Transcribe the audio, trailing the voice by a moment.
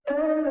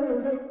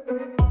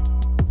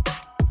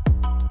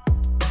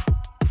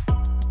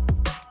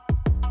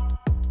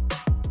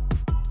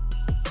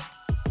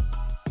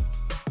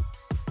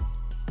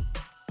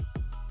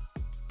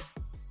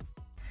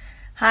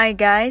Hi,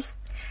 guys.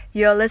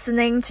 You're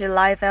listening to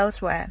Life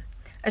Elsewhere,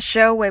 a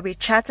show where we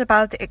chat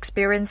about the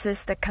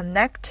experiences that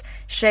connect,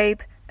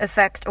 shape,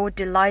 affect, or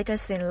delight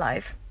us in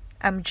life.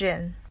 I'm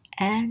Jin.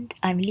 And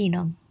I'm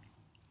Linong.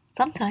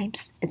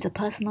 Sometimes it's a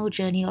personal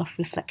journey of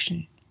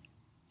reflection.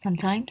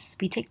 Sometimes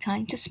we take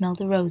time to smell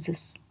the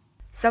roses.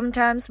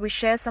 Sometimes we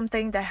share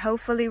something that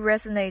hopefully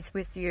resonates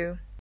with you.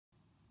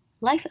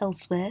 Life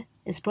Elsewhere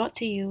is brought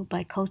to you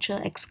by Culture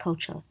X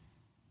Culture,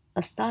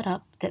 a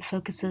startup that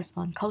focuses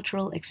on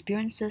cultural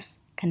experiences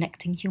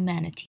connecting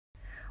humanity.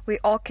 We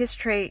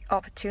orchestrate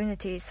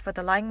opportunities for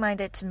the like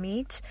minded to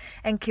meet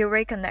and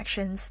curate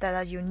connections that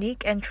are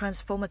unique and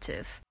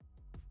transformative.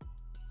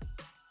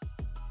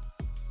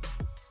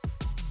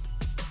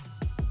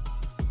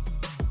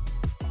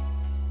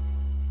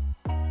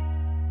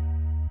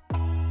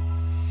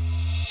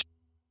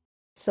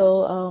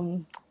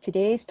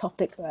 Today's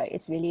topic, right,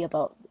 it's really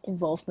about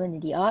involvement in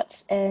the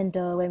arts. And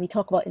when we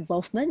talk about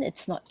involvement,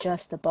 it's not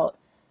just about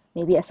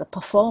maybe as a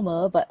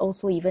performer, but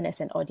also even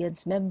as an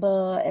audience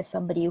member, as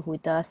somebody who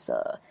does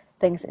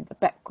things in the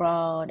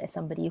background, as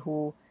somebody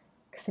who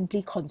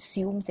simply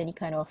consumes any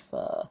kind of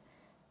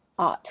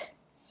art.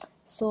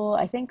 So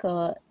I think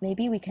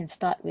maybe we can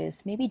start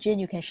with maybe Jin,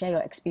 you can share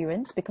your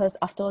experience because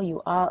after all,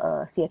 you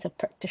are a theatre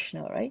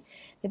practitioner, right?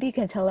 Maybe you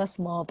can tell us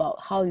more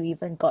about how you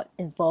even got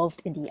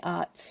involved in the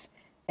arts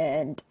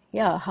and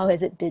yeah, how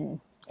has it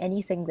been?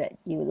 Anything that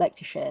you would like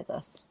to share with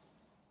us?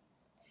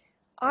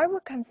 I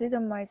would consider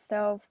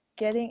myself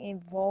getting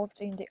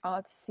involved in the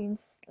arts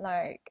since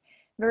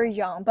very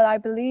young, but I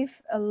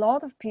believe a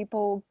lot of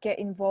people get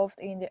involved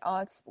in the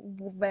arts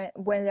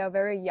when they're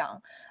very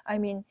young. I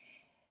mean,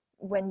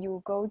 when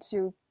you go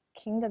to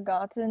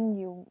kindergarten,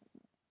 you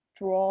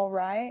draw,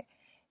 right?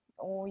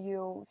 Or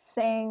you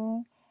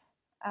sing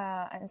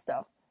and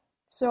stuff.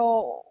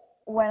 So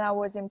when I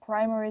was in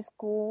primary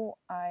school,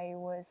 I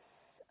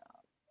was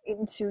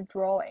into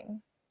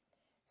drawing.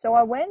 So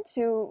I went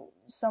to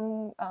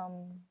some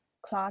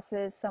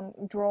classes, some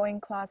drawing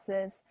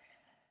classes.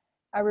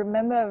 I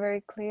remember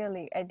very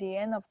clearly at the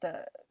end of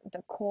the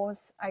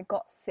course, I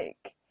got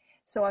sick.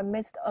 So I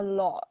missed a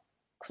lot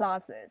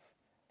classes.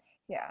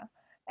 Yeah.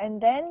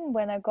 And then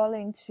when I got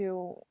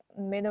into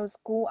middle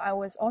school, I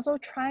was also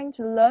trying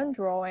to learn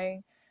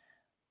drawing.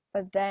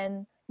 But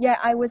then, yeah,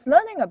 I was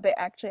learning a bit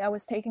actually. I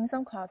was taking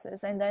some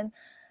classes and then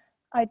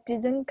I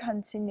didn't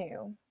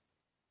continue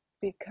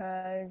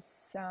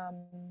because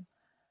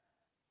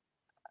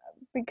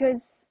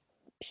because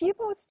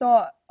people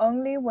thought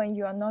only when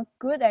you are not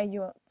good at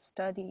your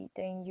study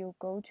then you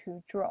go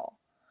to draw.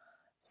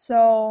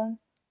 So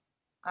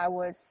I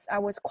was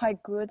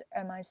quite good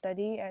at my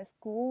study at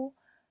school,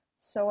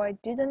 so I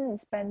didn't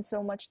spend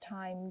so much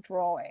time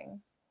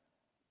drawing.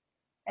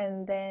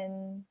 And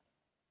then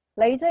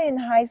later in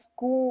high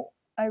school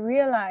I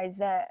realized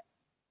that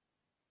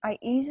I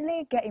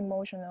easily get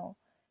emotional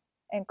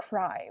and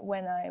cry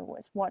when I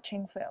was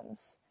watching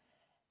films,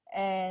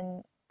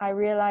 and I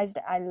realized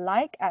that I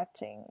like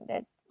acting.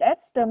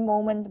 That's the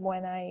moment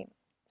when I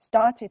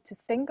started to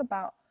think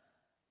about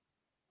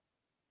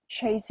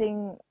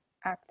chasing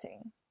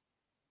acting.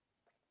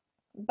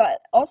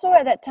 But also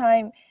at that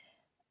time,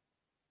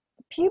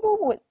 people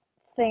would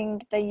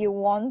think that you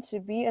want to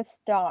be a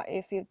star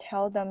if you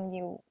tell them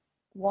you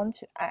want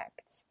to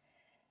act.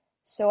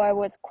 So I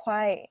was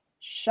quite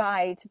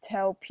shy to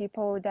tell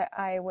people that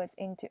I was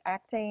into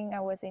acting,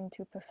 I was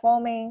into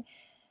performing.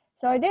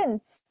 So I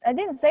didn't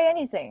say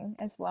anything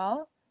as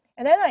well.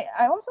 And then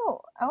I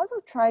also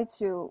tried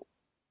to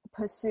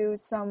pursue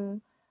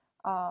some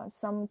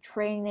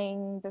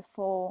training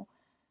before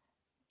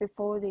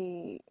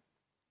the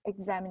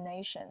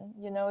examination.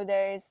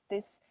 There is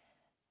this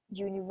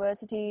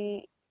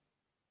university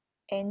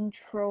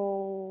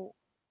intro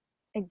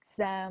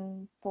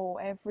exam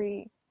for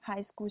every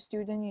high school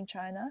student in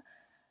China.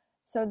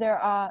 So there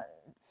are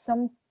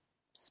some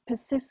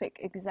specific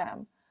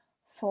exam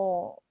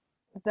for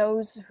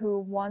those who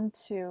want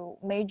to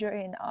major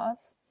in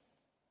arts.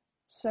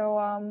 So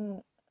I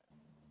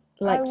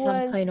Like some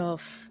was kind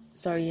of,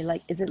 sorry,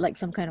 like is it like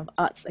some kind of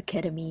arts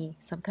academy,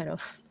 some kind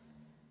of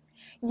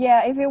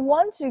yeah, if you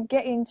want to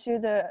get into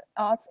the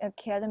arts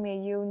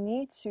academy, you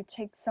need to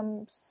take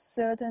some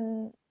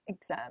certain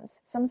exams,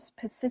 some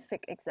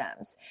specific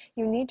exams.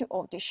 You need to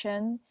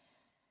audition,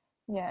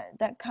 yeah,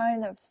 that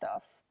kind of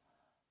stuff.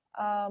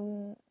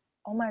 Um,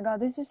 oh my God,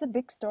 this is a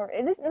big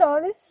story. This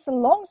is a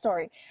long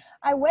story.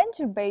 I went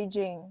to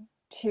Beijing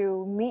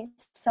to meet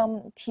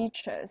some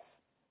teachers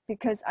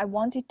because I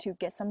wanted to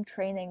get some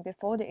training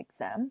before the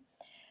exam.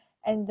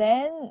 And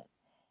then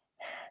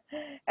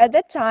at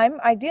that time,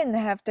 I didn't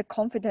have the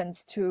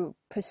confidence to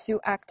pursue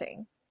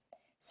acting.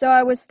 So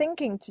I was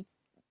thinking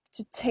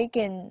to take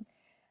in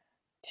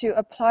to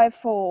apply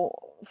for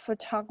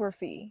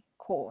photography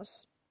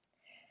course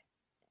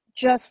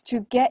just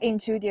to get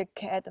into the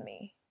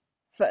academy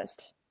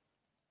first.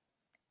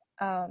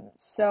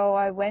 So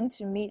I went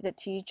to meet the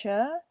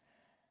teacher,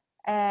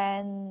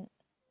 and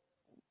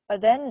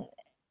but then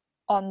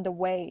on the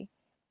way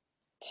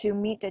to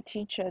meet the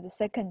teacher the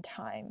second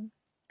time,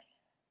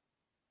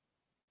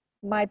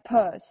 my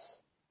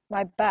purse,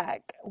 my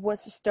bag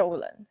was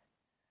stolen.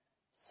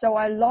 So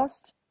I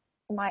lost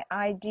my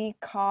ID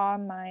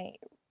card, my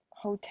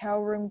hotel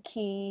room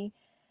key,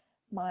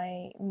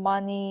 my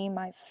money,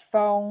 my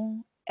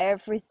phone,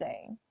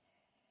 everything.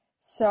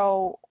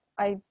 So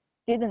I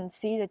didn't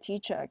see the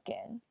teacher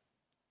again.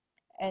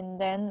 And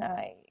then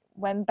I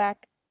went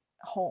back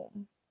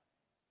home.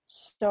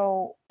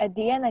 So at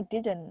the end, I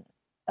didn't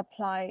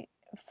apply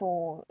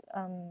for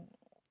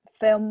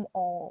film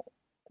or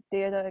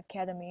theater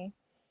academy.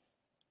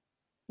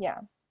 Yeah.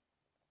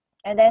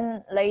 And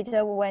then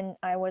later, when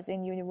I was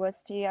in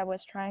university, I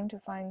was trying to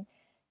find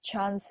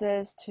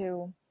chances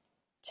to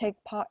take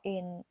part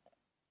in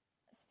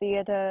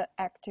theater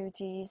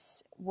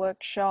activities,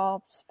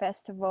 workshops,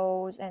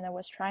 festivals, and I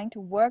was trying to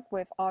work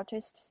with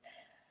artists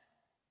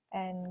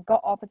and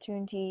got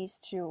opportunities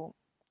to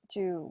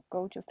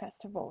go to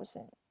festivals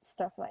and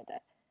stuff like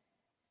that.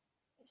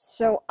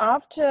 So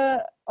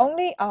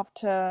only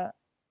after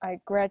I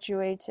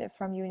graduated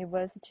from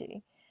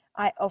university,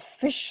 I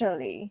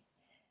officially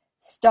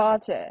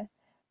started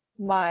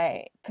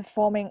my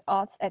performing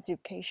arts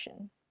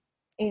education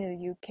in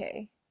the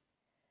UK.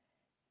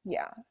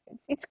 Yeah,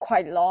 it's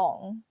quite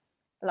long.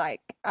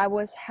 Like I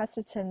was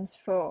hesitant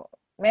for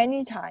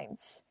many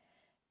times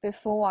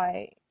before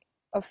I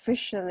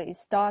officially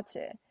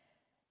started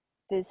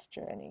this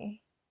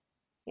journey.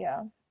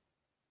 Yeah,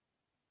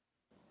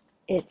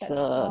 It's that's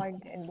how I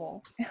get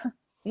involved.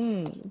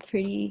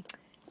 pretty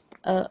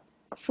uh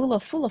full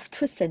of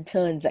twists and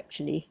turns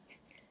actually.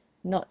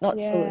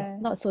 Yeah.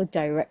 Not so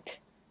direct.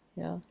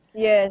 Yeah.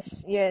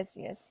 Yes, yes,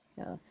 yes.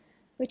 Yeah.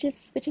 Which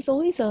is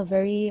always a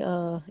very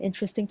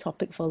interesting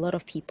topic for a lot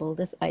of people,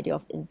 this idea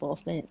of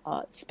involvement in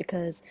arts,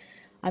 because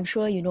I'm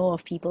sure you know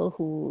of people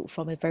who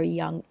from a very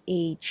young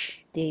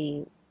age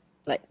they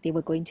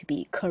were going to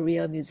be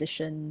career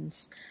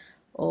musicians,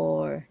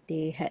 or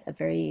they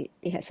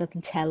had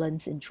certain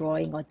talents in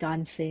drawing or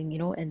dancing,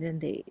 and then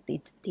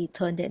they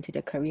turned it into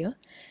their career.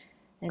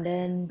 And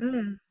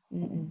then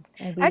Mm.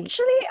 and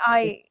Actually,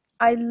 we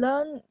I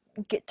learned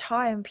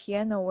guitar and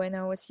piano when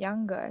I was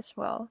younger as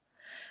well,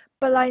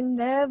 but I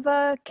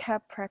never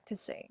kept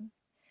practicing.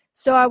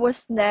 So I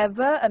was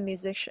never a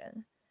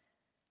musician.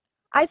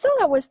 I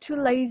thought I was too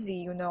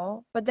lazy,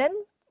 but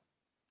then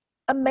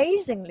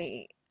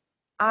amazingly,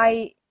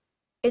 I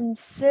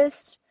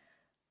insist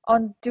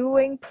on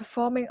doing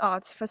performing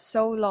arts for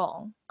so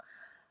long.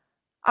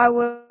 I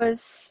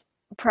was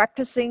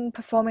practicing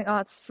performing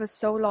arts for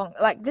so long.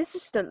 Like this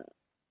is the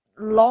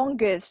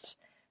longest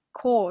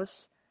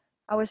course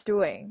I was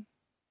doing,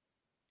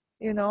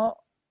 you know?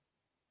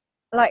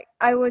 Like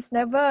I was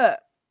never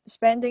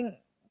spending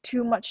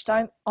too much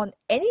time on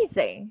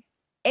anything,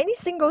 any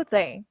single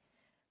thing.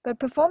 But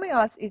performing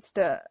arts it's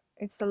the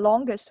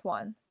longest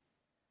one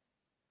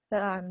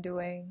that I'm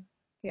doing.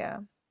 Yeah.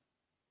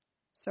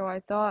 So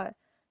I thought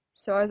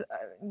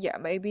yeah,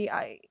 maybe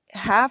I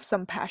have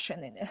some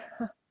passion in it.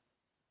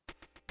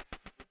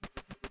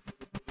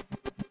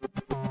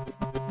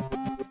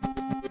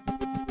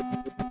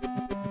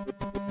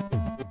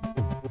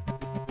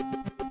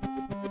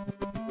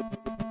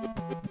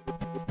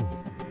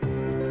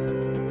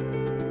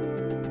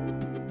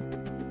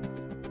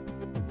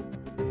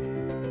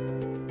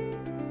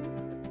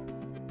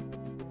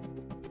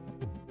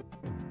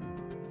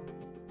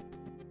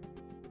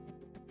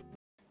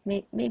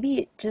 maybe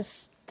it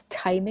just the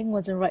timing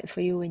wasn't right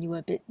for you when you were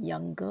a bit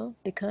younger,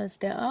 because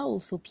there are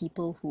also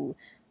people who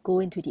go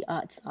into the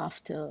arts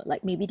after,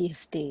 like maybe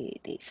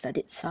they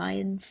studied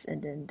science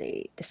and then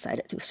they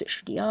decided to switch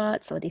to the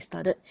arts, or they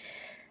started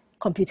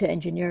computer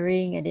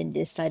engineering and then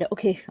decided,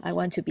 okay, I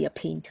want to be a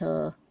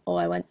painter,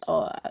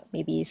 or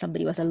maybe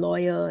somebody was a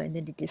lawyer and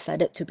then they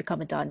decided to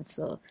become a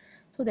dancer.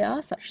 So there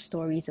are such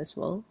stories as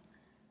well.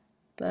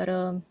 But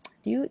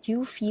do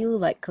you feel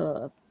like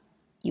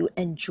you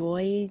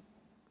enjoy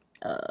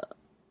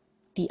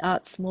the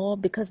arts more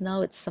because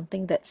now it's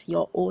something that's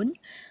your own?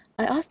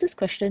 I asked this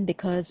question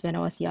because when I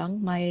was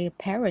young, my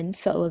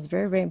parents felt it was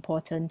very, very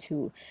important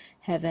to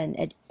have an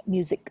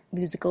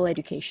musical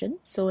education.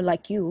 So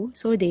like you,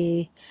 so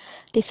they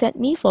sent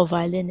me for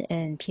violin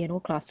and piano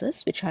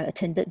classes, which I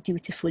attended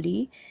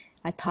dutifully.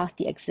 I passed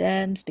the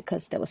exams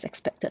because that was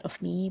expected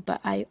of me,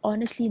 but I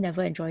honestly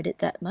never enjoyed it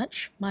that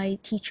much. My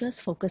teachers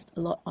focused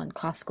a lot on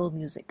classical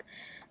music.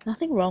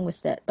 Nothing wrong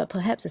with that, but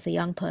perhaps as a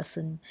young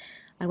person,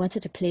 I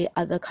wanted to play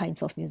other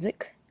kinds of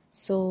music.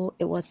 So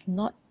it was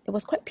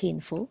quite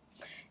painful.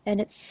 And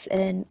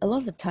a lot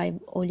of the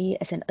time only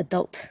as an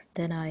adult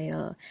then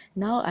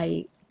now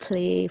I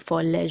play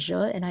for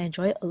leisure and I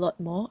enjoy it a lot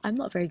more. I'm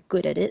not very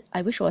good at it.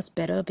 I wish I was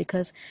better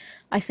because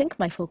I think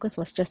my focus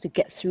was just to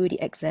get through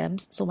the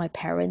exams so my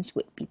parents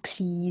would be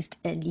pleased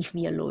and leave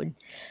me alone.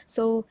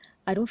 So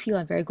I don't feel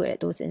I'm very good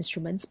at those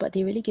instruments, but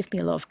they really give me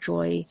a lot of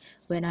joy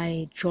when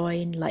I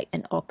join like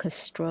an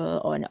orchestra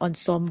or an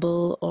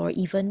ensemble, or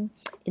even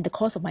in the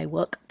course of my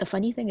work. The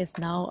funny thing is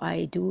now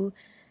I do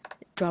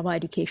drama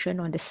education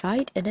on the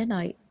side, and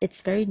then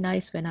it's very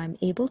nice when I'm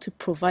able to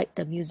provide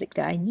the music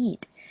that I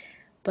need.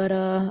 But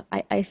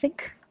I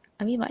think,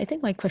 I mean, I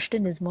think my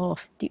question is more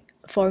of,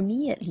 For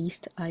me at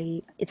least,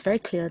 it's very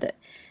clear that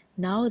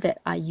now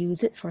that I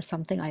use it for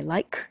something I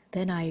like,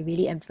 then I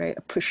really am very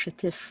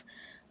appreciative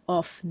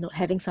of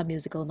having some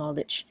musical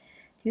knowledge.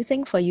 Do you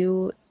think for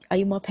you, are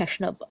you more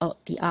passionate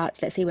about the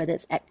arts, let's say whether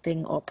it's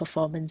acting or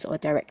performance or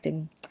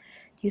directing?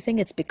 Do you think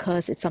it's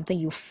because it's something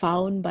you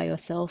found by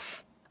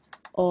yourself,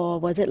 or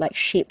was it like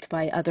shaped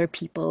by other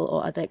people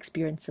or other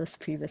experiences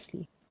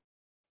previously?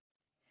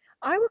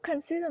 I would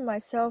consider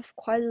myself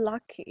quite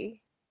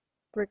lucky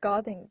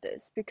regarding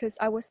this because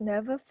I was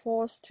never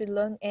forced to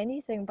learn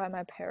anything by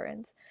my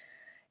parents.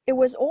 It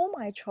was all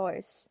my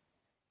choice.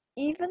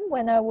 Even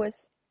when I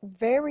was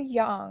very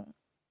young,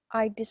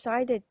 I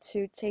decided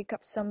to take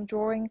up some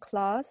drawing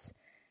class.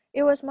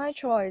 It was my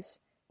choice.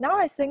 Now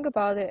I think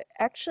about it,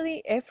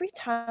 actually, every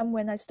time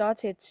when I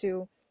started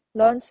to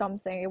learn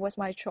something, it was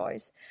my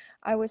choice.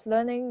 I was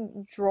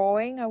learning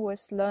drawing, I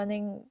was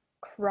learning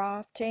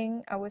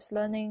crafting, I was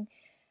learning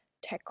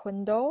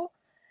taekwondo,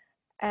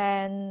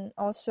 and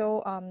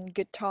also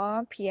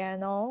guitar,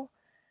 piano.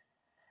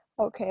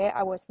 Okay,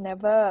 I was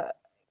never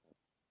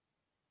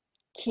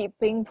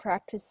keeping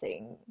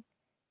practicing,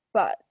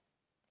 but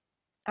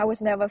I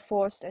was never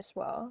forced as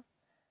well.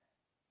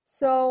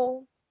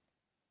 So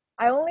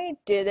I only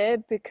did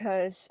it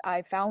because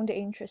I found it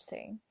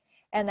interesting.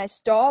 And I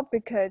stopped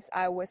because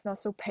I was not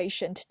so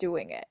patient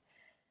doing it.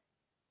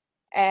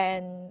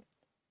 And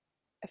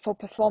for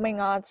performing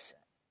arts,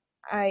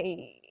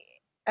 I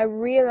I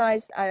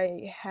realized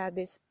I had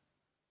this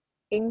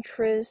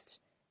interest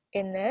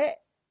in it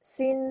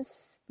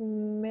since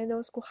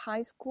middle school,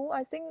 high school.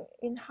 I think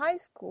in high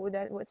school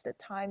that was the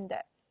time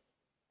that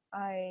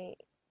I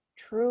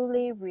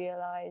truly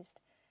realized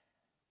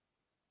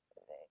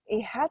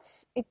it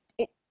has it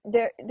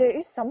there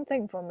is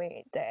something for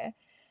me there.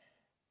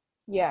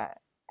 Yeah.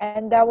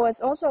 And that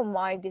was also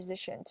my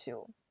decision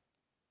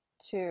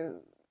to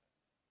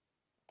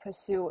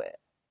pursue it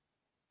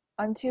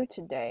until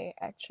today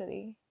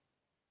actually.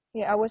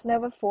 Yeah, I was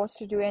never forced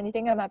to do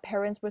anything and my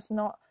parents was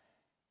not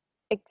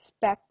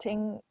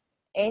expecting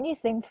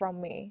anything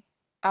from me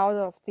out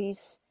of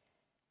this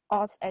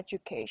arts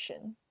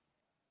education.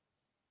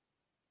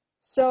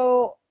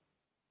 So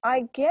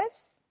I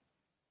guess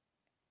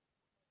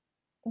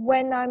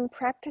when I'm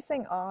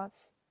practicing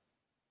arts,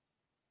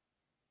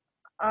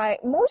 I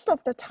most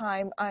of the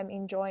time I'm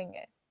enjoying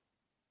it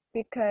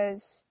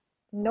because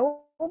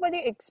nobody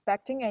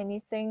expecting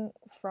anything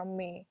from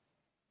me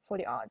for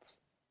the arts.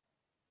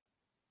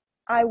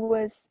 I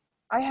was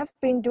I have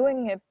been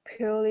doing it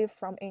purely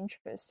from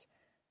interest.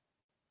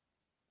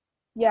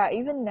 Yeah,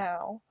 even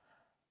now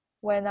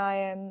when I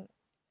am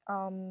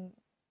um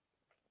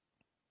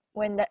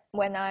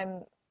when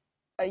I'm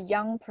a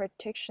young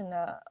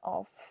practitioner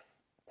of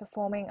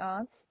performing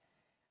arts,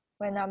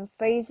 when I'm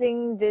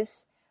facing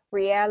this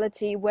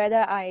reality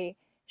whether I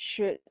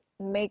should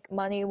make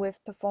money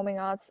with performing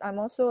arts, I'm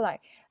also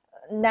like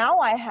now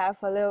I have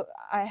a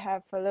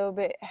little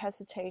bit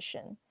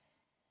hesitation.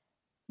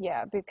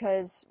 Yeah,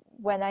 because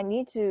when I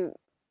need to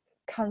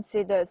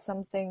consider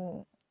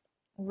something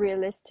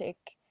realistic,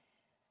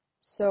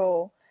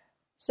 so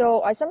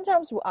I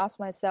sometimes will ask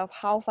myself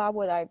how far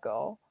would I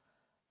go?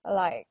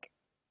 Like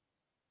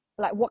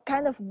what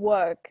kind of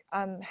work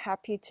I'm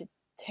happy to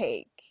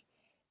take.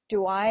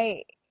 Do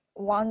I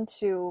want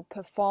to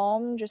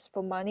perform just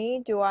for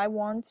money? Do I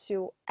want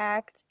to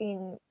act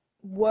in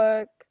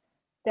work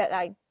that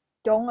I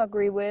don't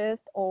agree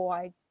with or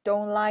I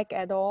don't like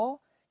at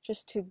all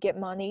just to get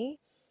money?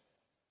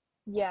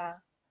 Yeah.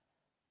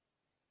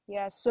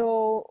 Yeah,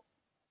 so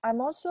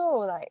I'm also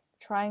like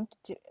trying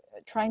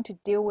to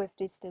deal with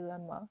this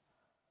dilemma.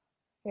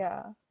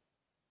 Yeah.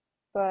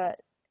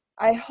 But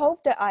I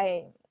hope that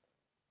I'm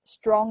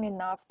strong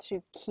enough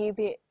to keep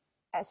it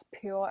as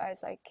pure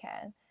as I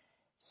can.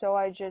 So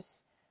I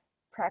just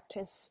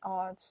practice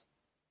arts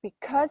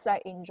because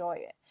I enjoy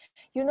it.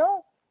 You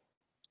know,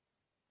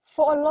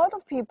 for a lot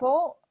of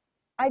people,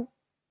 I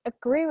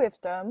agree with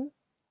them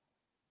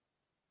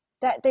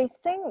that they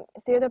think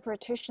theater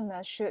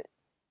practitioners should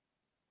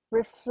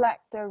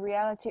reflect the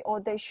reality or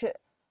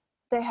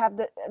they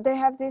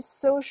have this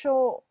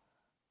social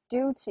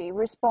duty,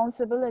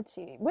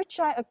 responsibility, which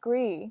I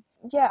agree.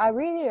 Yeah, I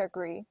really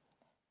agree.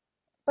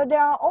 But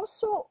there are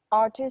also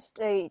artists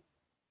they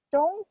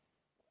don't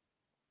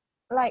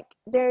like.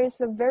 There is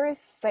a very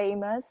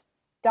famous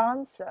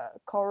dancer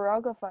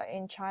choreographer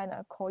in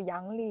China called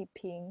Yang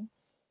Liping.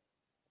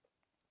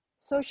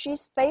 So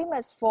she's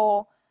famous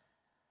for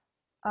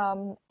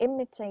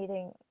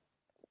imitating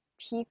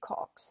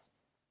peacocks,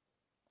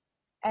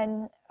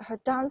 and her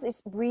dance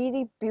is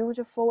really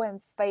beautiful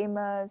and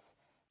famous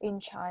in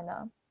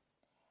China.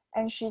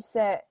 And she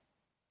said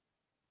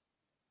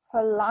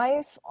her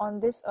life on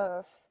this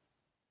earth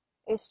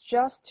is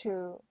just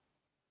to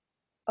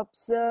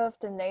observe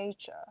the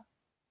nature,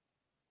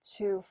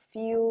 to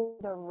feel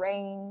the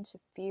rain, to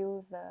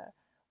feel the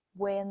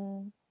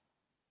wind,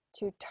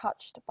 to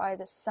touched by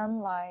the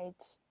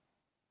sunlight,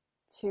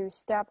 to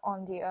step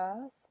on the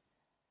earth.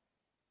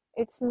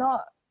 It's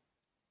not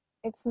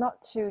it's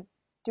not to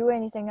do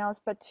anything else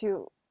but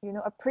to,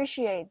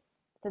 appreciate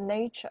the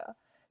nature.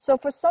 So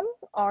for some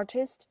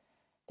artists,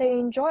 they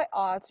enjoy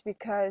arts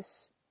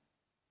because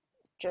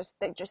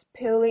they just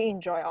purely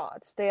enjoy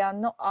arts. They are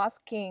not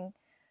asking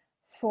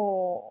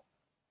for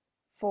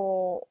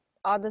for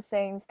other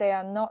things. They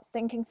are not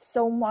thinking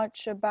so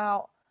much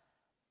about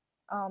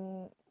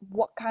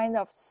what kind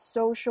of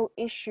social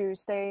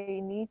issues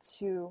they need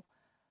to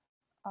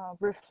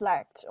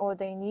reflect, or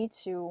they need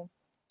to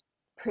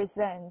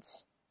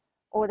present,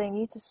 or they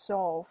need to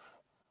solve,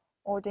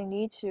 or they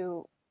need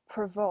to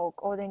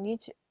provoke, or they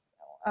need to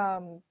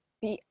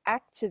be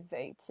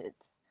activated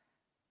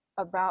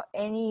about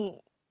any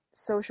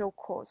social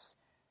cause.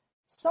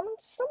 Some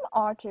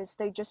artists,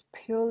 they just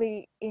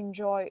purely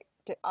enjoy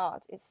the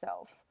art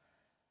itself.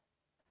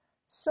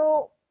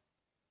 So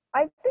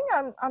I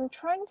think I'm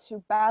trying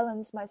to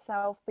balance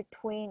myself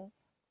between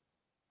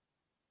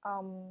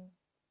um,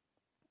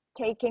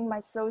 taking my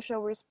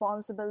social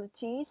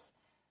responsibilities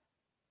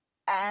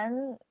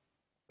and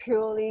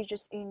purely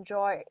just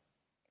enjoy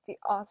the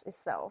art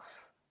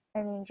itself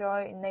and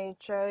enjoy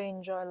nature,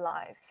 enjoy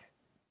life.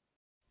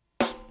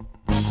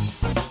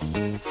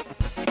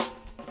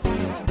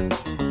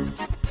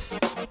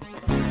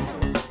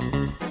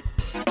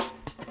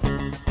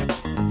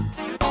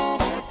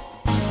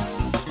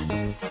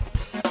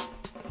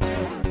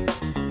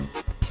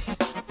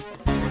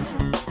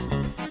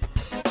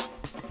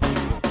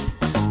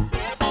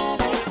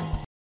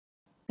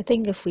 I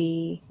think if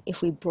we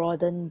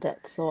broaden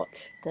that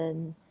thought,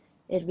 then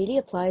it really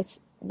applies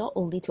not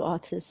only to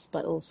artists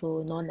but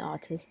also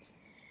non-artists.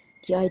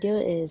 The idea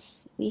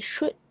is we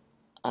should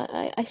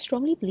I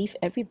strongly believe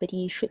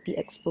everybody should be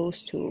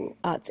exposed to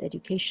arts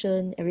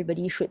education.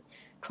 Everybody should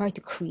try to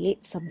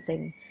create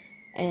something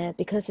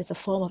because it's a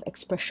form of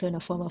expression, a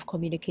form of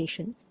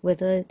communication,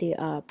 whether they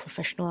are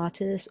professional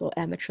artists or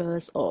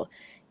amateurs or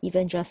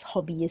even just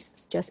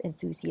hobbyists, just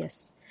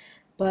enthusiasts.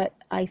 But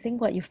I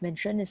think what you've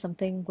mentioned is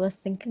something worth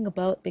thinking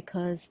about,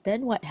 because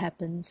then what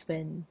happens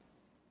when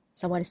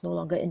someone is no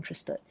longer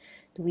interested?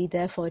 Do we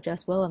therefore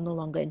just, well, I'm no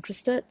longer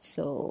interested,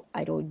 so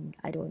I don't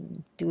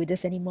do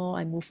this anymore,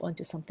 I move on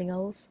to something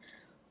else?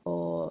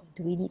 Or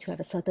do we need to have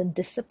a certain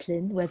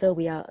discipline, whether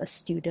we are a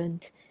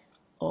student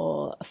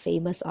or a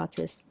famous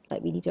artist?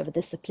 Like, we need to have a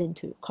discipline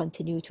to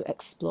continue to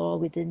explore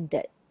within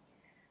that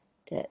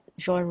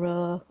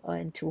genre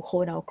and to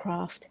hone our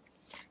craft.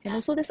 And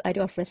also this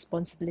idea of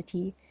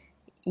responsibility.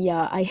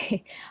 Yeah,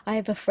 I I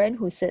have a friend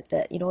who said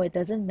that, it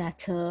doesn't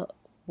matter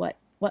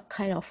what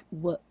kind of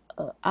work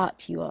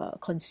art you are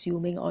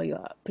consuming or you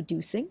are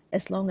producing,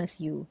 as long as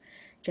you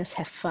just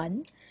have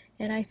fun.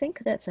 And I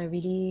think that's a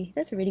really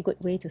good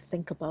way to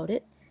think about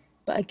it.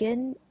 But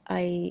again,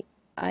 I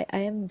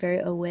am very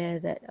aware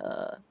that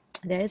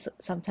there is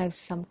sometimes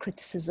some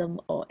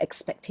criticism or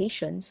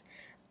expectations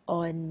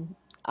on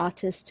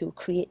artists to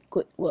create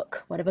good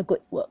work, whatever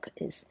good work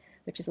is,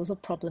 which is also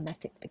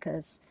problematic,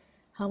 because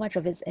how much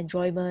of it's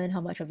enjoyment, how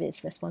much of it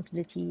is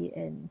responsibility,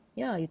 and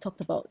yeah, you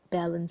talked about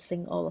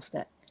balancing all of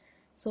that.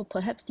 So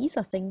perhaps these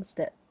are things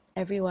that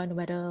everyone, no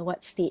matter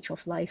what stage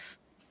of life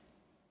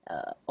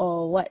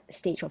or what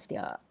stage of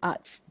their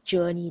arts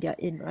journey they're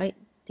in, right?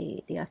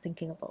 They are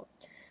thinking about.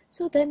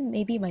 So then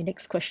maybe my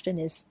next question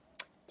is,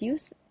 do you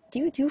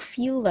do you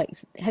feel like,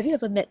 have you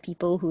ever met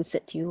people who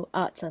said to you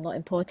arts are not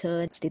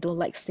important, they don't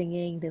like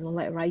singing, they don't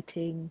like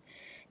writing,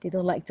 they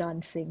don't like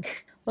dancing?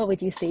 What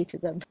would you say to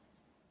them?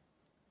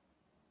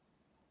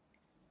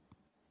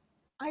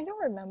 I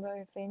don't remember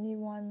if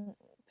anyone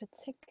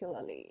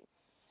particularly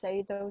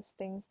say those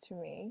things to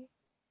me,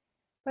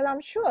 but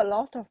I'm sure a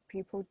lot of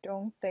people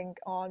don't think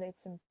art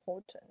is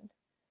important.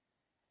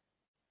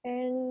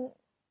 And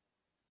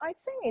I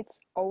think it's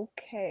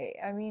okay.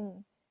 I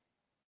mean,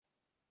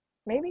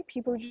 maybe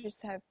people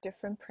just have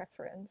different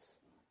preference.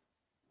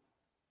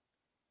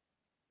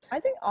 I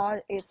think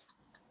art is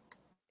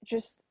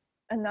just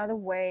another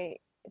way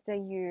that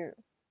you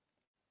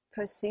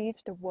perceive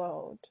the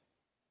world.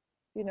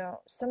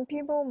 Some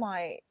people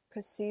might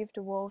perceive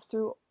the world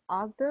through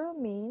other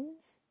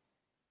means.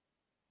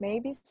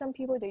 Maybe some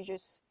people, they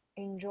just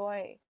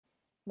enjoy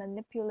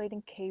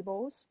manipulating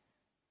cables,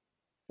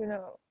 you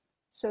know,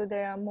 so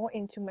they are more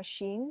into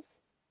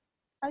machines.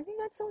 I think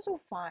that's also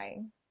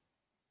fine.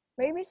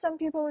 Maybe some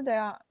people, they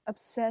are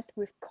obsessed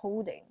with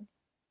coding,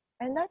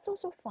 and that's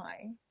also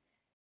fine.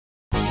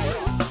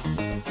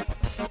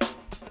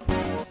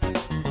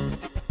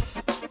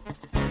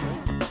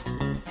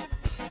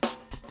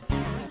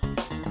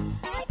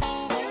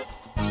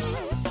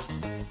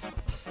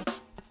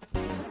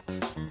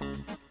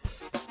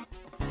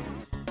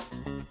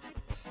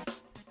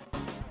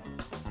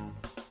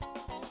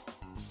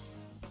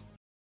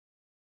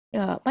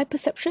 Yeah, my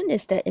perception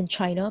is that in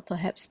China,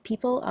 perhaps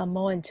people are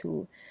more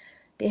into,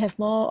 they have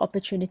more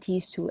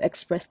opportunities to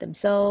express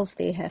themselves.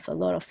 There's a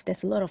lot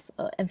of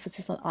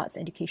emphasis on arts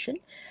education.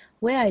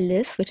 Where I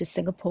live, which is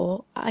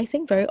Singapore, I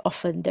think very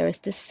often there is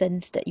this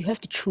sense that you have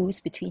to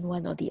choose between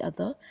one or the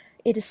other.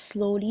 It is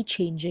slowly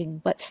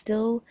changing, but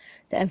still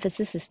the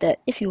emphasis is that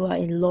if you are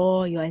in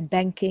law, you are in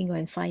banking, or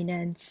in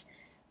finance,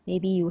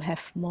 maybe you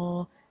have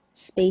more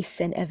space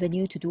and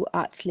avenue to do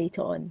arts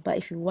later on. But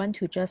if you want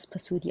to just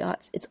pursue the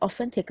arts, it's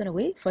often taken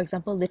away. For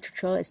example,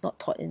 literature is not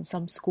taught in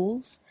some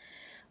schools.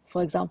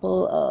 For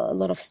example, a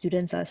lot of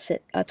students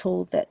are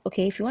told that,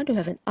 okay, if you want to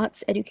have an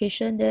arts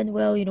education, then,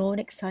 well,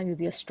 next time you'll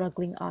be a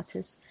struggling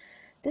artist.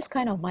 This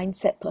kind of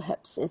mindset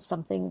perhaps is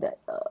something that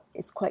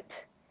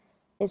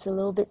it's a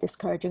little bit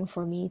discouraging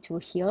for me to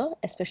hear,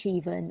 especially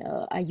even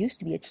I used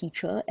to be a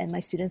teacher, and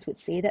my students would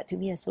say that to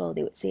me as well.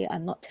 They would say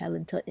I'm not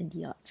talented in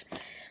the arts.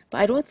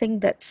 But I don't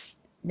think that's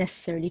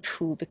necessarily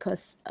true,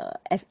 because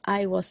as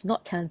I was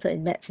not talented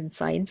in maths and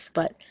science,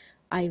 but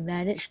I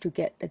managed to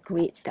get the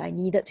grades that I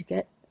needed to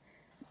get.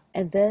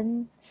 And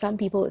then some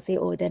people would say,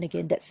 oh, then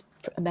again, that's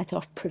a matter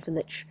of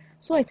privilege.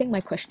 So I think my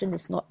question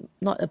is not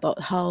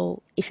about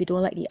how, if you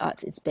don't like the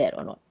arts, it's bad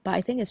or not. But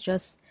I think it's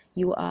just,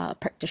 you are a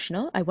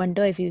practitioner. I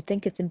wonder if you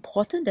think it's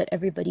important that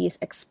everybody is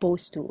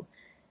exposed to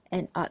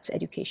an arts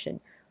education,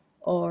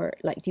 or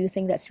like, do you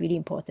think that's really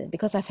important?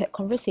 Because I've had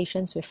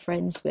conversations with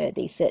friends where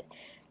they said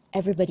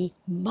everybody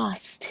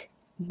must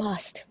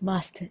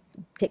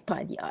take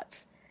part in the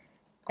arts.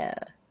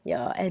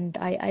 Yeah, and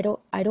I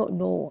don't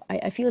know.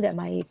 I feel that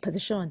my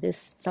position on this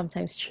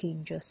sometimes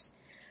changes.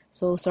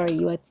 So sorry,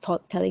 you were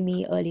telling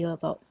me earlier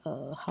about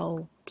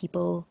how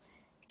people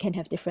can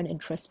have different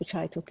interests, which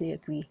I totally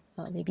agree.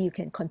 Maybe you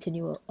can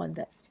continue on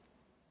that.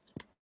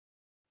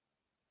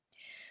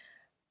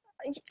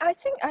 I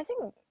think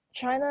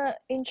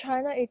in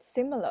China it's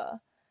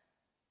similar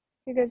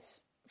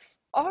because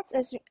arts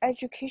as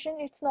education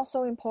it's not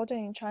so important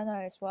in China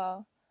as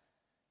well.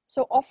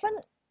 So often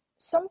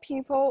some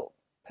people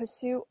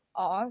pursue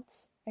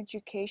arts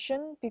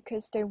education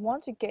because they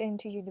want to get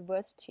into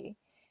university.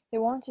 They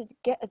want to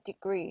get a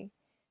degree,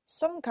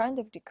 some kind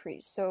of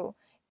degree. So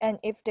and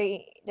if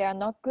they are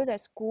not good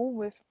at school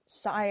with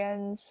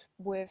science,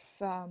 with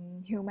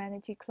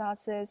humanity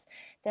classes,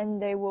 then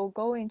they will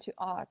go into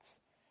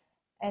arts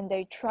and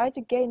they try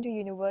to get into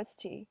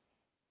university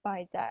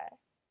by that.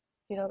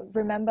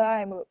 Remember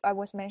I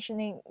was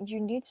mentioning you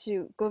need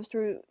to go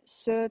through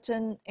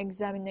certain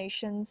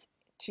examinations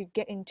to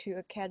get into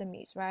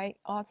academies, right?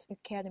 Arts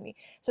academy.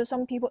 So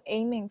some people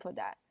aiming for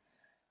that.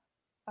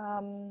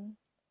 Um,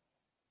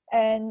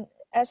 and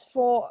as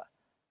for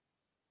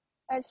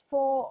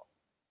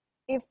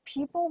if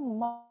people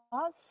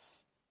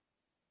must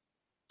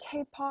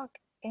take part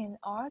in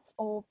arts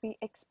or be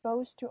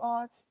exposed to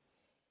arts,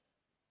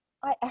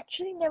 I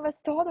actually never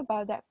thought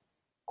about that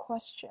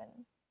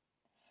question.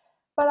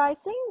 But I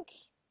think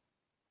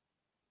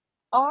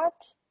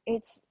art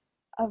is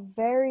a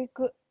very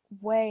good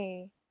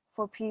way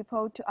for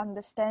people to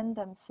understand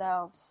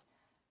themselves,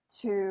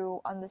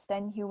 to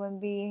understand human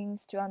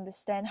beings, to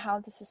understand how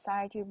the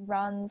society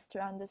runs,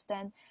 to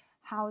understand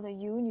how the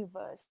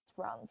universe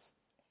runs.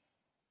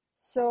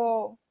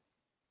 So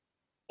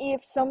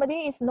if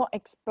somebody is not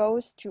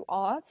exposed to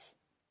arts,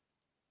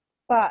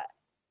 but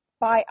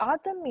by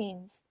other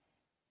means,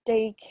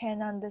 they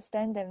can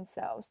understand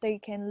themselves, they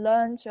can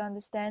learn to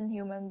understand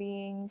human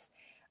beings,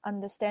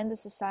 understand the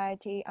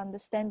society,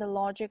 understand the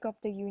logic of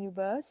the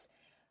universe.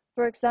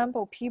 For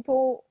example,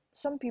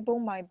 some people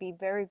might be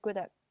very good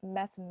at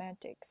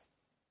mathematics,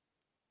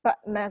 but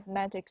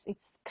mathematics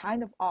it's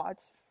kind of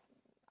art,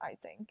 I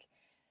think.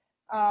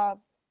 Uh,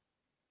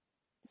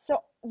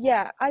 so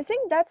yeah, I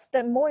think that's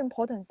the more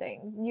important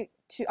thing. You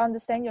to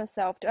understand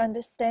yourself, to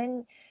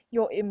understand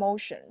your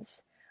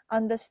emotions,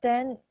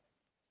 understand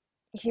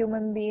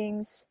human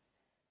beings'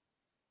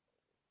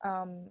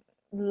 um,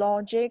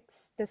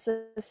 logics,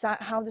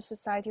 how the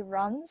society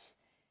runs.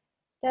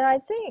 Then I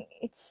think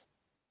it's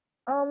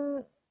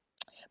um,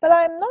 but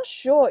I'm not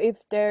sure if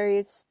there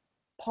is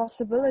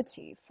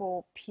possibility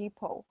for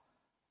people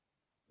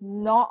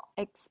not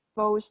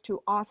exposed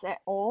to arts at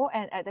all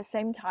and at the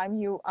same time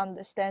you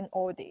understand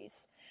all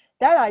these.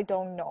 That I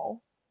don't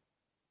know.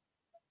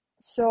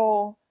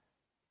 So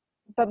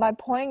but my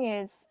point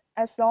is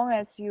as long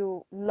as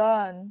you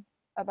learn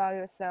about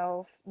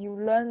yourself, you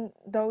learn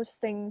those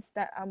things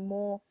that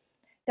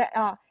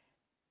are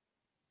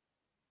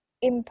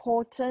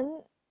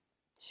important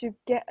to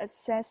get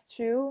access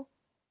to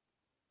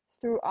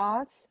through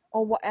arts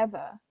or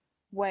whatever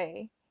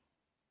way,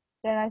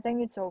 then I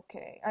think it's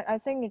okay. I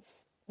think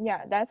it's,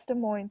 yeah, that's the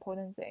more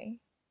important thing.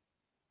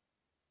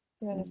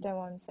 You Mm. understand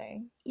what I'm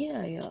saying?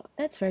 Yeah, yeah,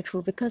 that's very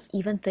true, because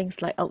even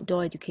things like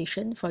outdoor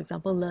education, for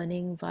example,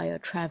 learning via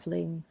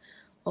traveling,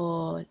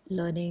 or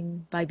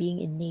learning by being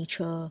in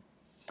nature,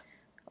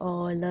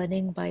 or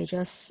learning by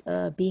just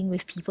being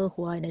with people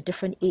who are in a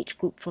different age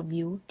group from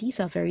you, these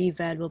are very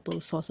valuable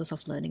sources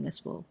of learning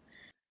as well.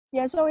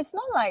 Yeah, so it's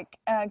not like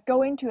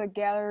going to a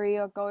gallery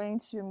or going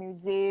to a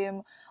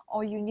museum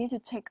or you need to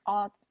take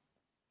art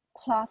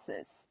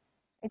classes.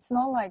 It's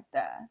not like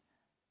that.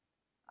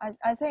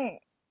 I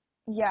think,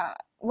 yeah,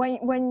 when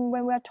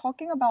we're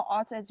talking about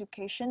arts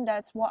education,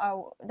 that's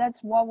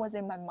what was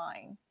in my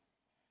mind.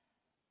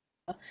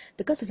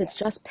 Because if Yeah. it's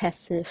just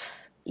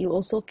passive, you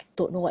also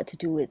don't know what to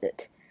do with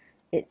it.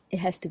 It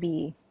has to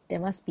be, there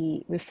must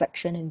be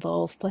reflection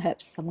involved,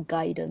 perhaps some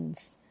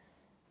guidance.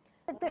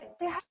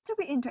 There has to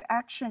be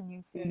interaction,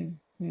 you see. Mm.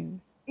 Mm.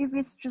 If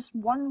it's just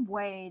one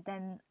way,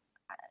 then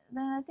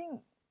I think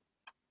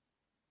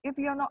if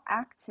you're not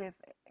active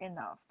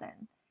enough,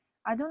 then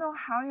I don't know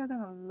how you're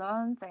gonna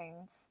learn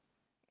things.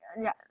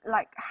 Yeah,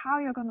 like how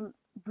you're gonna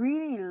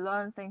really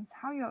learn things,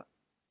 how you're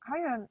how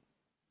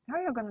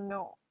you're gonna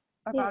know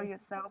Yeah. about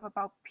yourself,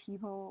 about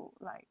people,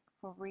 like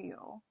for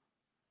real.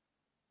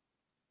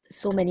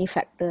 So many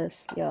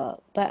factors, yeah.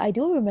 But I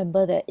do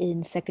remember that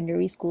in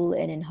secondary school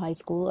and in high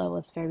school, I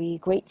was very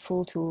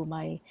grateful to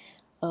my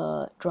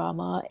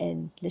drama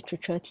and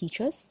literature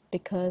teachers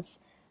because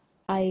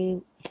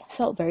I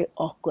felt very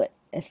awkward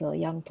as a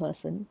young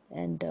person,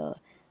 and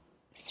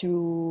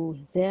through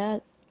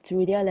their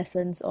through their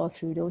lessons or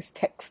through those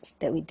texts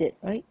that we did,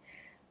 right?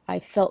 I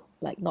felt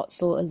like not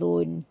so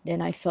alone.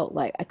 Then I felt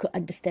like I could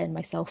understand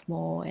myself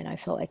more, and I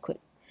felt I could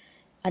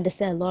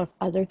understand a lot of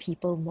other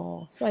people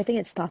more. So I think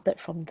it started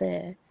from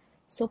there.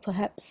 So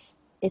perhaps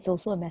it's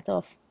also a matter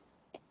of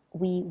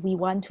we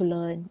want to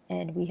learn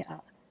and we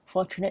are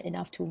fortunate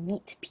enough to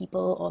meet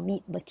people or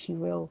meet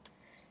material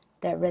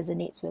that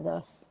resonates with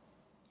us.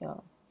 Yeah.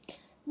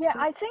 Yeah, So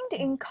I think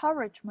the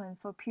encouragement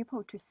for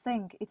people to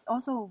think it's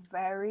also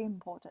very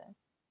important.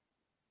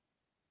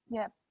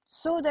 Yeah,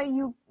 so that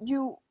you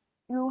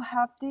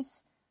have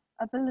this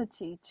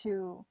ability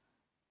to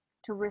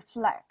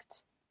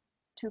reflect,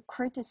 to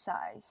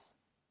criticize,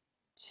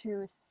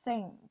 to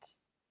think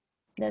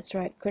that's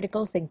right.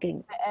 Critical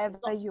thinking.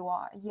 wherever you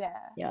are. Yeah.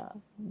 Yeah.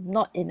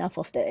 Not enough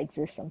of that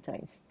exists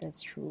sometimes.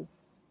 That's true.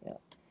 Yeah.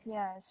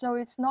 Yeah. So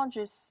it's not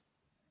just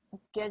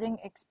getting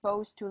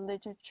exposed to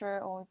literature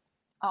or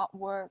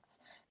artworks,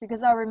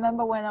 because I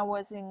remember when I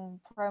was in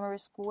primary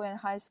school and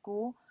high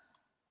school,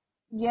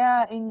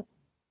 yeah, in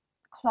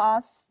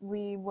class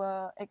we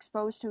were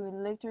exposed to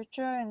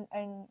literature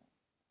and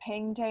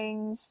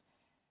paintings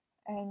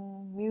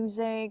and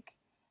music,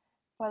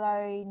 but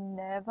I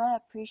never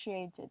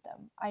appreciated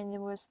them. I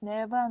was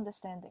never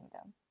understanding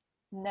them.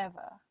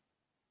 Never.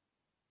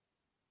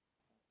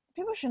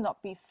 People should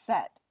not be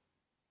fed,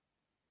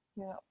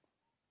 you know,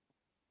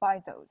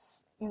 by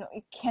those.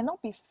 It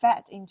cannot be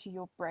fed into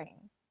your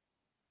brain.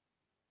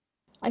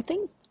 I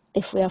think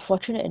if we are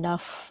fortunate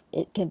enough,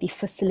 it can be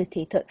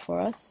facilitated for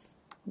us,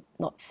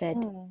 not fed.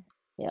 Mm,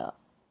 Yeah.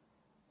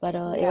 But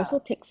yeah.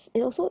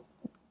 it also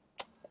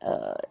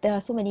there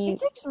are so It many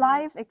takes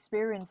life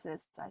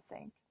experiences, I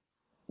think.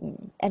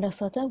 and a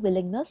certain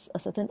willingness, a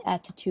certain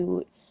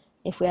attitude,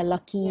 if we are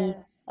lucky,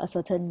 Yes. a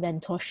certain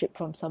mentorship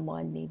from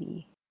someone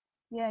maybe.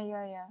 Yeah,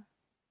 yeah, yeah.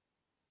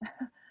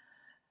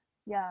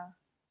 Yeah.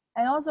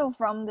 And also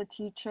from the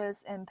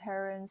teachers and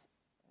parents,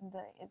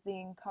 the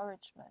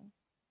encouragement.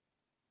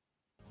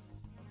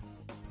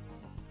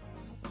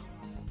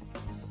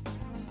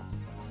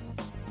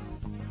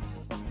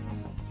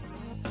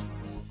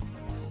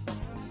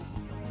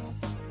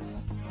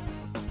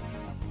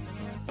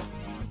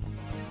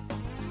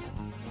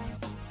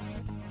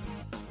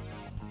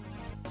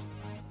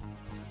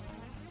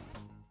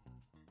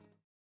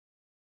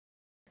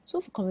 So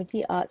for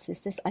community arts,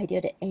 is this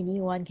idea that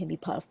anyone can be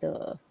part of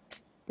the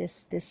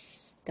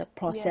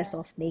process Yeah.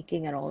 of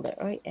making and all that,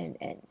 right? And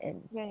Yeah,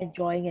 yeah.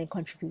 enjoying and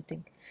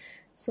contributing.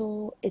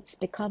 So it's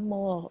become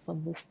more of a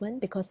movement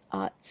because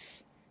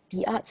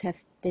the arts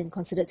have been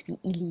considered to be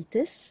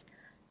elitist.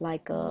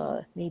 Like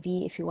Mm-hmm.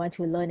 maybe if you want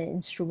to learn an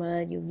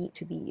instrument,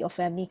 your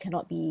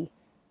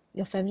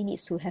family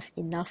needs to have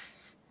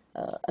enough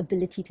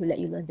ability to let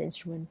you learn the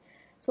instrument.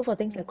 So for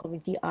things like Mm.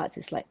 community arts,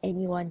 it's like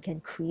anyone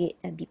can create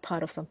and be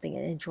part of something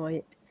and enjoy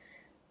it.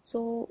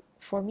 So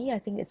for me, I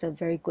think it's a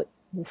very good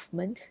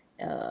movement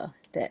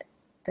that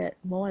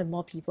more and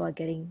more people are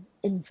getting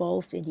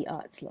involved in the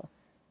arts lah.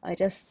 I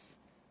just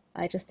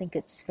I just think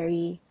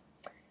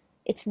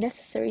it's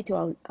necessary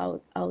to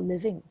our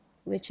living,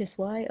 which is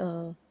why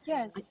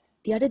Yes.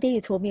 the other day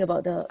you told me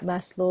about the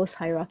Maslow's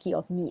hierarchy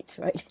of needs,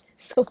 right?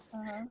 So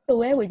Uh-huh. so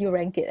where would you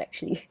rank it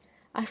actually?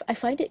 I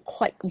find it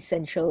quite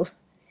essential.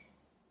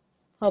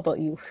 How about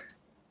you?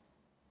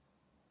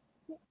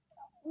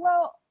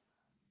 Well,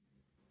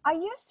 I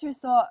used to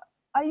thought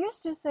I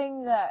used to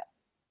think that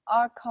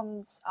art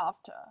comes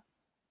after.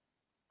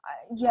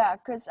 Yeah,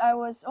 because I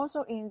was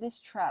also in this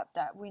trap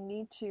that we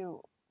need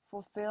to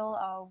fulfill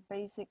our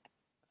basic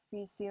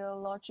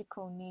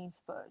physiological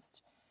needs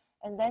first,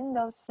 and then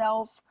those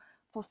self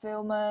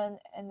fulfillment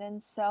and then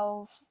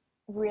self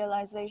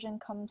realization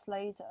comes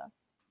later.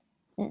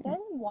 Mm-mm. Then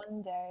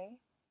one day,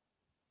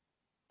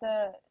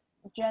 the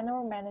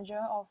general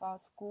manager of our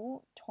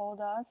school told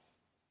us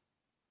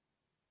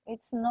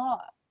it's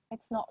not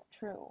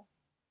true.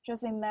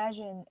 Just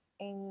imagine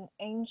in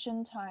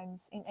ancient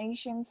times, in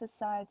ancient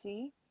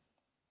society,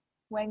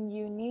 when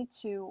you need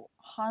to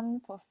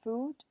hunt for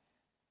food,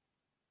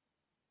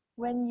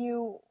 when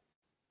you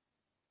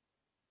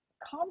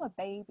calm a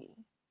baby,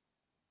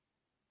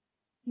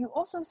 you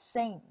also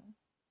sing.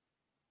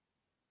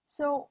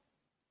 So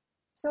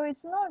so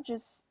it's not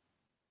just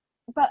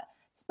but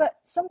but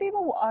some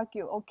people will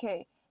argue,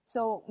 okay,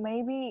 so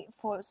maybe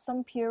for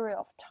some period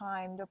of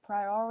time the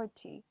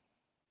priority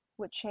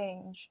would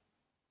change.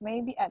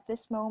 Maybe at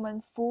this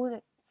moment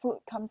food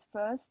comes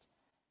first,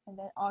 and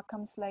then art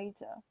comes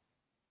later.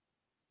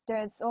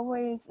 There's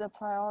always a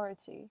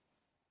priority.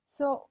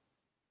 So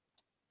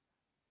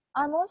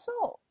I'm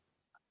also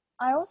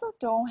I also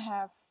don't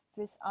have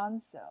this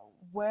answer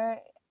where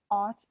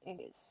art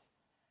is.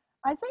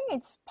 I think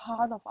it's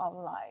part of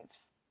our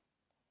life.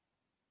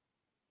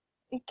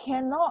 It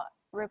cannot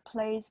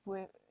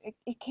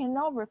it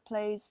cannot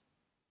replace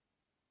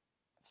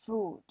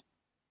food,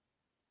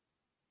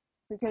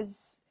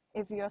 because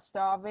if you're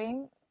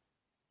starving,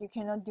 you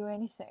cannot do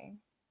anything.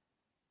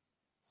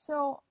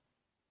 So,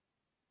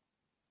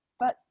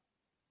 but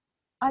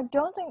I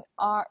don't think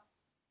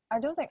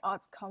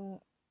arts come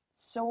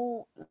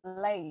so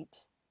late.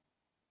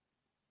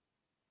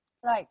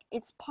 Like,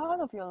 it's part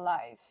of your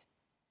life.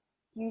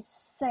 You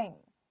sing,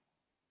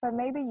 but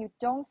maybe you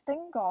don't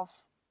think of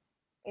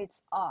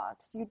it's art.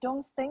 You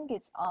don't think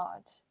it's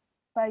art,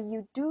 but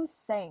you do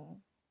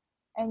sing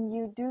and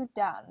you do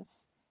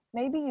dance.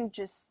 Maybe you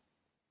just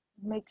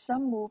make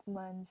some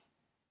movements,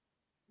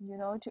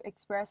 to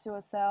express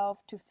yourself,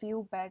 to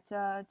feel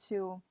better,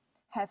 to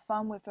have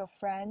fun with your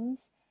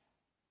friends.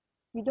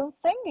 You don't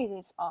think it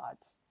is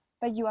art,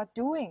 but you are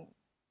doing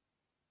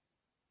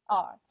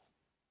art.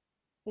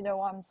 You know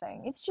what I'm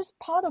saying? It's just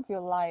part of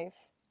your life.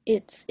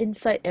 It's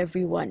inside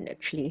everyone,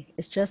 actually.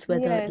 It's just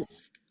whether Yes.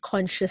 it's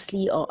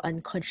consciously or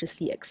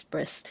unconsciously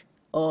expressed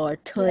or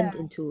turned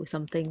Yeah. into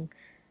something,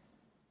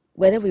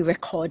 whether we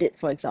record it,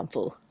 for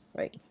example,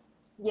 right?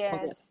 Or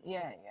we Yes.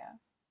 Yeah. Yeah.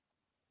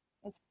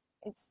 It's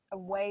it's a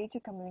way to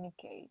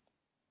communicate,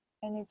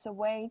 and it's a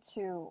way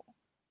to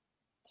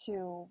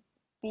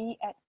be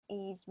at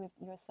ease with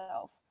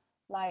yourself.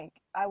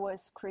 Like, I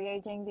was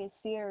creating this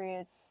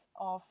series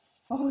of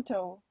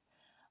photo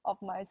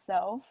of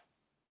myself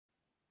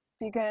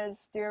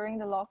because during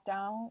the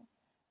lockdown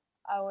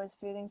I was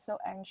feeling so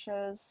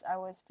anxious, I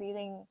was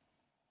feeling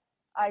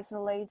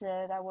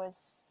isolated, I was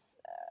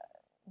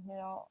you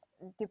know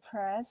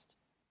depressed.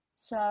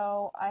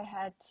 So I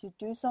had to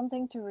do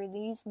something to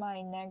release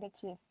my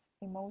negative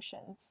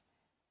emotions.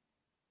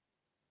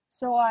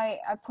 So I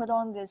put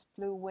on this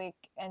blue wig,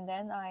 and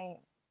then I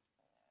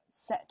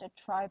set the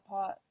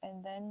tripod,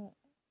 and then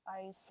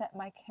I set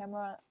my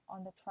camera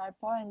on the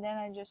tripod, and then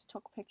I just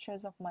took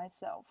pictures of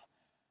myself.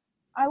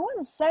 I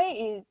wouldn't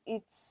say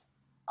it's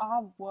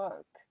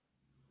artwork,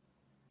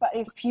 but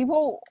if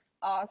people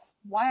ask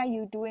why are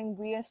you doing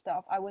weird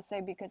stuff, I would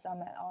say because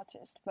I'm an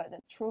artist. But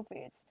the truth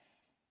is,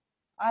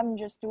 I'm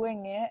just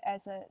doing it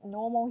as a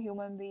normal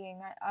human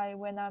being. I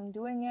when I'm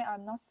doing it,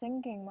 I'm not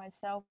thinking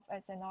myself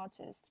as an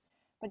artist,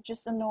 but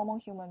just a normal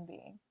human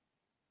being.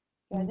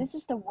 Yeah, Mm, this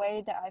is the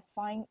way that I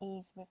find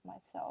ease with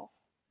myself.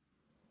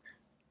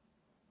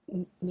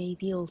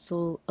 maybe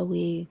also a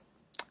way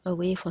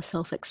for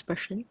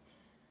self-expression. It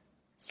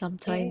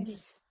Sometimes,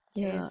 is.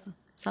 yeah, Is.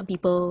 some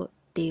people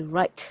they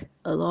write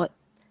a lot,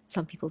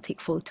 some people take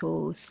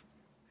photos,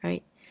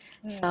 right?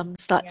 Some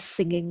start Yeah.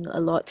 singing a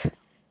lot,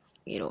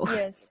 you know.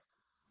 Yes.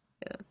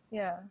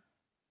 Yeah.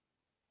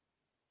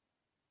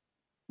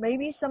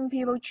 Maybe some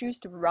people choose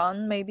to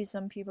run. Maybe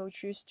some people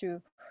choose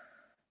to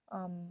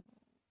um,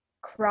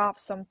 craft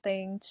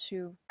something,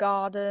 to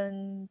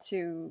garden,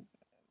 to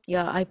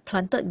Yeah, I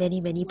planted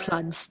many whatever.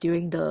 plants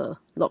during the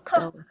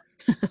lockdown.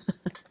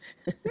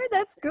 Yeah,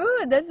 that's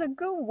good. That's a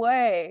good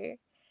way.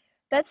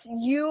 That's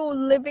you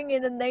living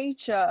in the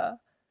nature.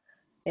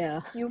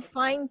 Yeah, You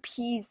find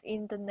peace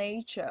in the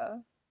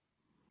nature.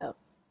 yeah,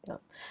 yeah.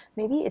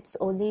 Maybe it's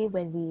only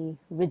when we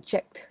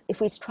reject,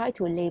 if we try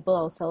to label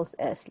ourselves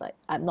as like,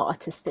 I'm not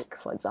artistic,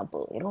 for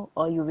example,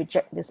 or you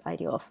reject this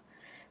idea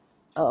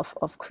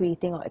of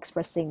creating or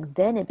expressing,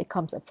 then it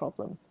becomes a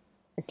problem.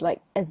 It's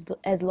like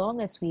as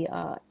long as we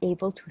are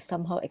able to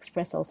somehow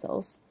express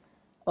ourselves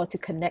or to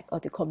connect or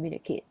to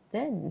communicate,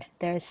 then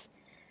there's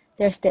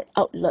that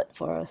outlet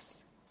for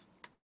us.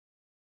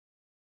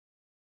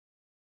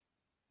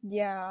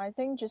 Yeah, I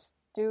think just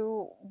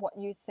do what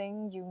you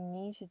think you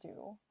need to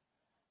do.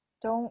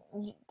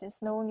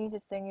 There's no need to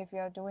think if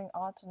you're doing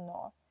art or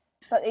not.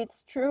 But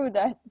it's true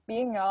that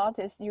being an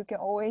artist, you can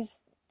always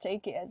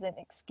take it as an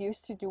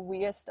excuse to do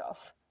weird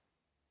stuff.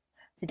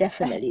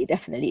 Definitely.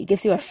 It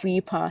gives you a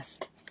free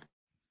pass.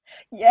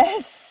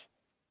 Yes,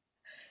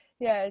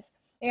 yes.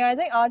 Yeah, I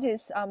think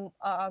artists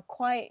are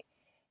quite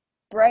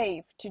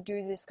brave to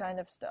do this kind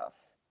of stuff.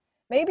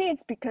 Maybe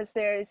it's because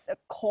there is a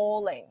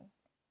calling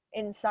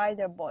inside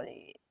their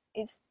body.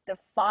 It's the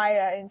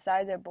fire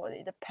inside their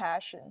body, the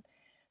passion.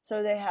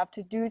 So they have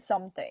to do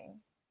something,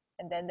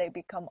 and then they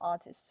become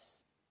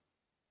artists.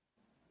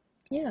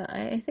 Yeah,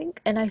 I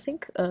think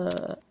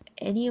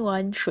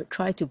anyone should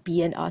try to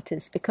be an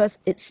artist because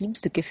it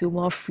seems to give you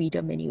more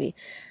freedom anyway.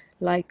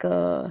 Like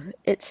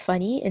it's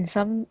funny in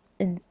some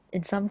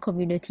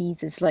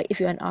communities it's like if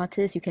you're an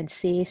artist you can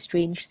say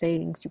strange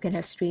things, you can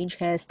have strange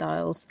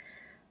hairstyles,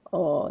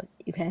 or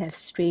you can have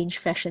strange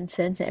fashion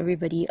sense and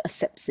everybody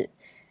accepts it.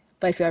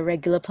 But if you're a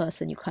regular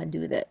person, you can't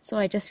do that. So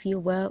I just feel,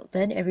 well,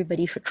 then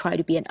everybody should try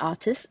to be an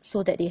artist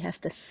so that they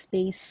have the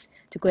space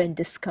to go and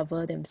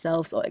discover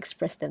themselves or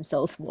express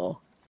themselves more.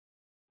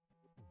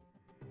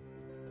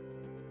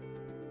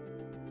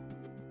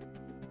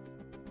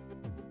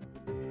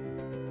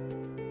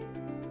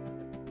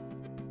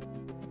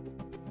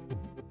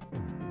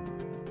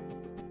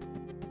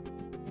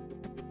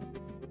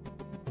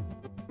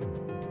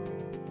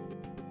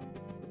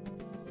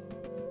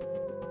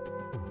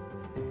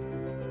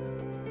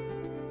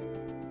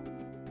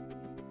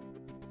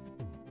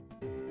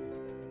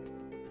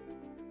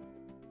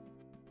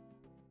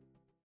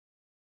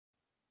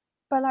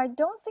 but I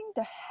don't think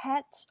the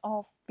head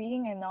of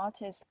being an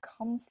artist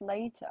comes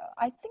later.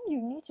 I think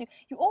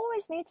you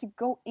always need to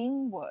go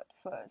inward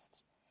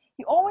first.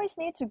 You always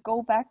need to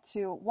go back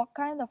to what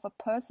kind of a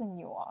person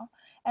you are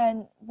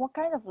and what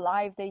kind of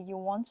life that you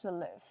want to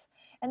live.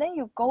 And then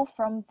you go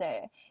from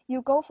there.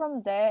 You go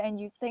from there and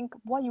you think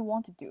what you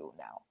want to do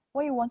now,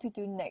 what you want to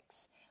do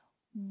next,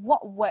 in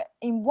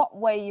what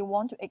way you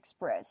want to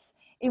express,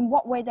 in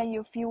what way that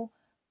you feel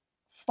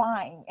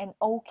fine and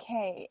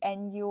okay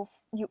and you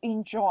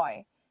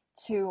enjoy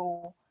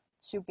to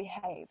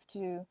behave,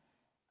 to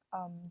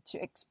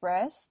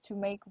express, to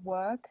make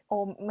work,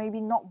 or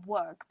maybe not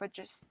work but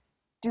just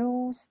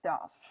do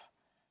stuff.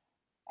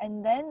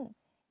 And then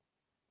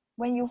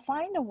when you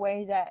find a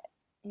way that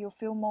you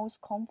feel most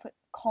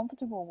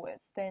comfortable with,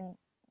 then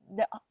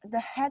the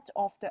head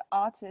of the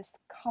artist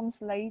comes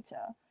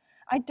later.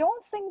 I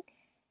don't think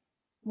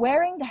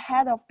wearing the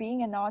hat of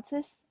being an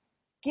artist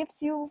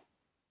gives you,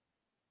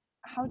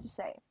 how to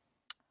say,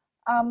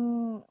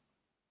 um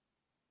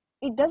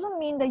it doesn't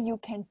mean that you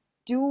can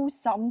do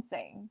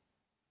something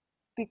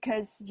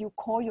because you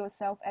call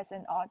yourself as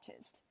an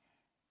artist.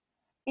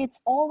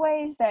 It's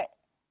always that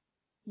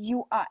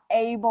you are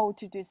able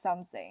to do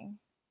something,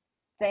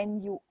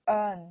 then you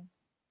earn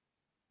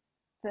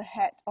the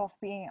head of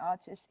being an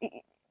artist.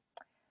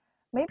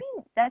 Maybe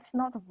that's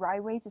not the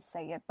right way to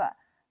say it, but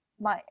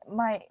my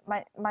my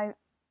my my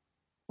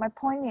my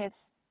point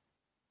is,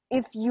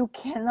 if you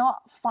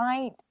cannot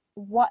find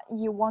what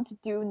you want to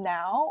do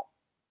now,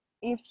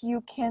 if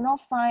you cannot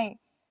find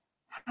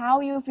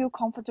how you feel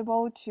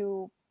comfortable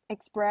to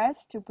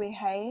express, to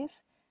behave,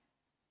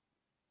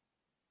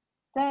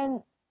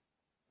 then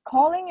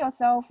calling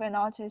yourself an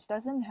artist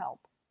doesn't help.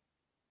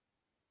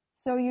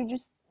 So you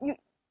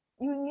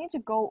need to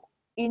go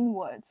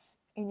inwards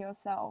in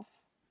yourself.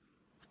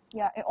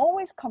 Yeah, it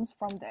always comes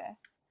from there.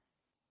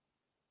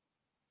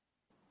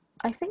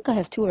 I think I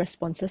have two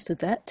responses to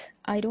that.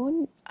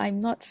 I'm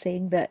not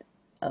saying that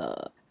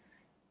uh,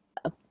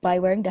 by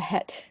wearing the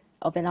hat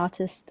of an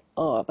artist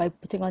or by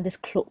putting on this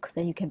cloak,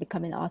 then you can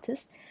become an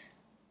artist.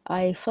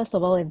 I first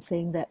of all am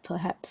saying that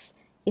perhaps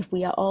if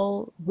we are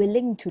all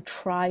willing to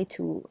try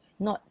to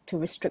not to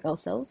restrict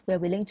ourselves, we're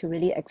willing to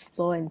really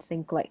explore and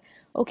think like,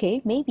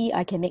 okay, maybe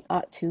I can make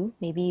art too.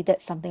 Maybe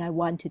that's something I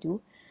want to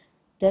do.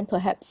 Then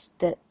perhaps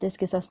that this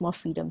gives us more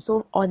freedom.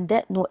 So on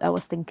that note, I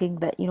was thinking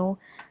that,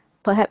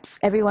 perhaps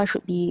everyone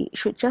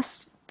should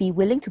just be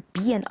willing to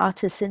be an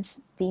artist, since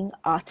being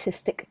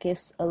artistic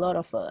gives a lot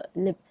of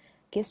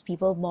gives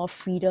people more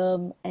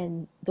freedom,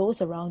 and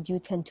those around you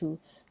tend to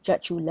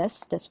judge you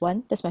less. That's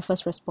my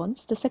first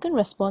response. The second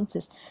response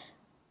is,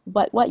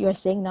 but what you're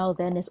saying now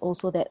then is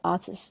also that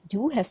artists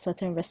do have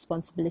certain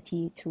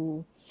responsibility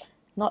to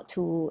not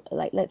to,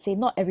 like, let's say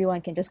not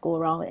everyone can just go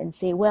around and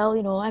say, well,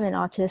 I'm an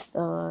artist,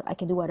 I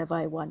can do whatever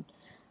I want.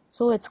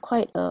 So it's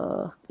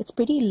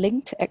pretty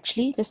linked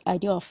actually, this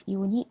idea of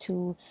you need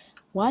to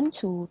want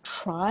to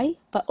try,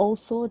 but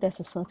also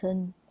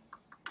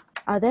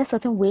are there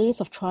certain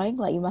ways of trying?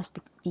 Like, you must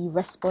be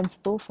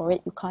responsible for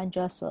it. You can't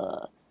just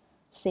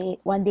say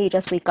one day you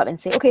just wake up and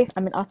say, okay,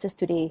 I'm an artist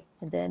today,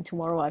 and then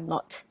tomorrow I'm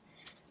not.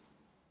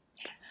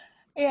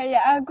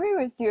 Yeah, I agree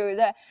with you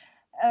that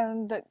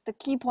the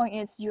key point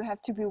is you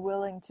have to be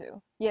willing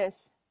to.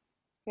 Yes,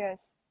 yes.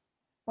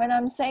 When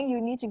I'm saying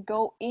you need to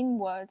go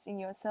inwards in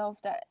yourself,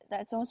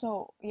 that's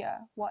also, yeah,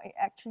 what it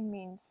actually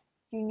means.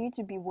 You need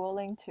to be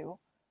willing to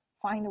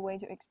find a way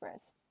to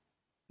express.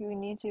 You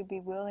need to be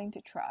willing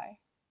to try.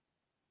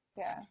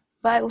 Yeah.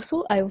 But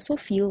I also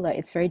feel like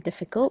it's very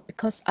difficult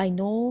because I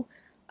know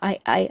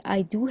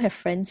I do have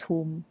friends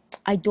whom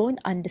I don't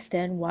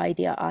understand why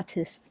they are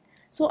artists.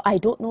 So I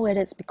don't know whether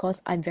it's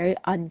because I'm very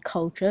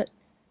uncultured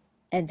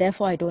and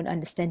therefore I don't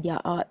understand their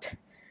art,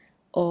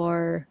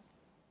 or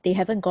they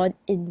haven't gone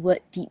inward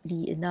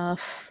deeply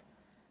enough,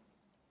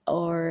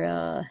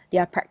 or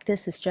their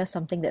practice is just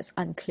something that's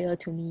unclear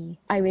to me.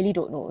 I really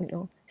don't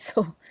know.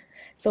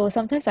 So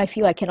sometimes I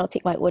feel I cannot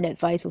take my own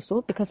advice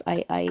also, because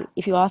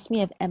if you ask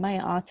me if am I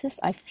an artist,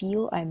 I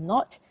feel I'm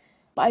not,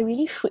 but I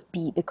really should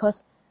be,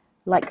 because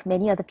like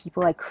many other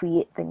people, I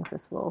create things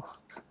as well.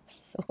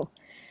 So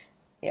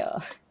yeah.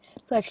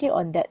 So actually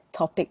on that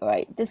topic,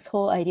 right, this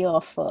whole idea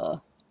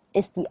of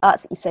is the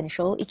arts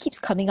essential? It keeps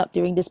coming up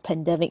during this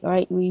pandemic,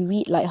 right? We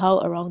read like how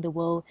around the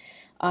world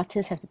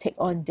artists have to take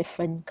on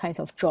different kinds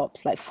of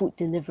jobs like food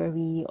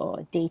delivery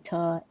or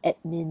data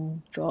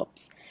admin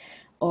jobs,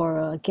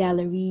 or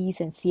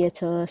galleries and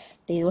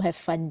theaters. They don't have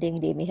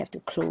funding, they may have to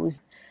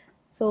close.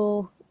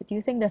 So do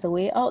you think there's a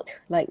way out?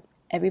 Like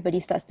everybody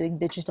starts doing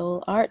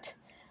digital art?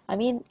 I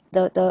mean,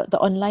 the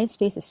online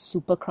space is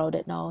super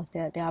crowded now.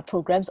 There are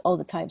programs all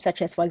the time,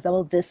 such as, for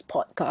example, this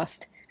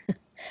podcast.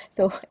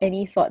 So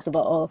any thoughts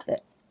about all of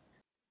that?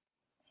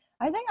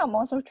 I think I'm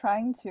also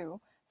trying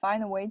to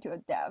find a way to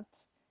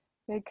adapt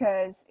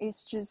because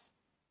it's just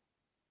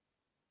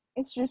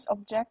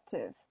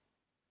objective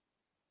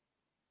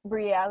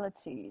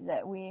reality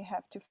that we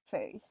have to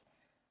face.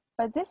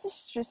 But this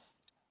is just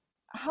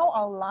how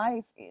our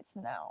life is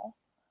now.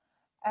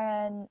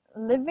 And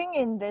living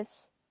in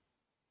this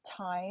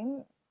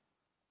time,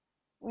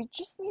 we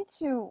just need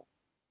to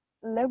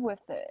live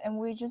with it and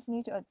we just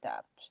need to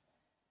adapt.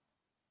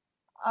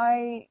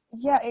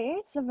 Yeah,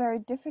 it's a very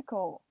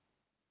difficult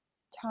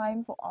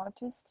time for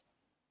artists,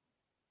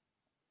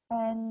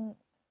 and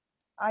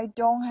I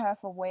don't have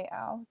a way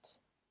out.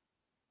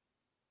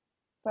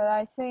 But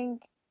I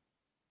think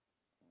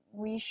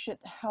we should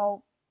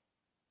help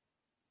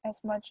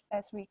as much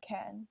as we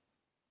can.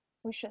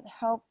 We should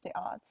help the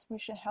arts, we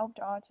should help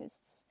the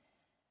artists.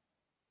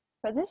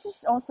 But this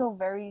is also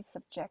very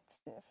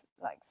subjective.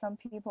 Like some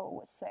people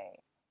would say,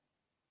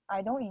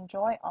 I don't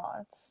enjoy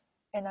art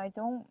and I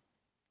don't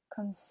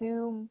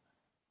consume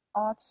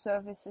art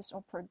services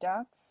or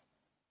products.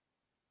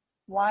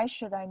 Why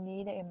should I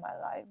need it in my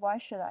life? Why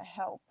should I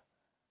help?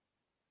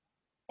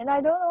 And I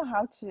don't know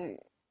how to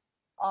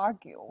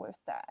argue with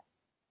that.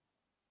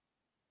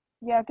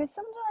 Yeah, because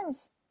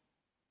sometimes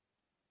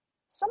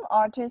some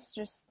artists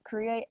just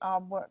create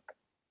artwork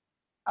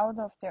out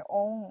of their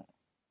own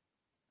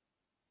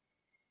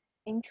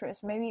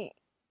interest. Maybe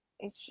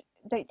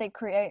they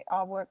create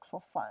artwork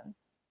for fun.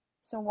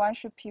 So why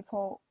should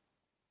people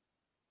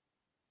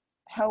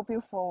help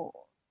you for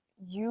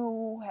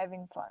you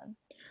having fun?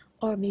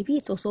 Or maybe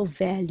it's also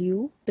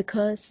value,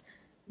 because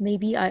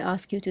maybe I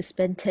ask you to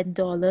spend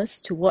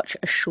 $10 to watch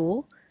a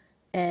show,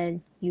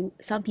 and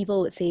some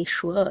people would say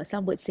sure,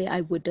 some would say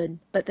I wouldn't,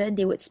 but then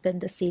they would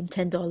spend the same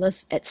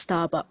 $10 at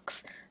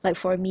Starbucks. Like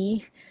for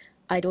me,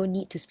 I don't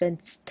need to spend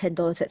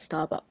 $10 at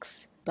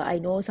Starbucks, but I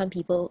know some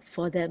people,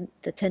 for them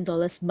the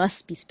 $10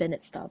 must be spent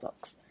at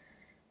Starbucks.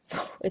 So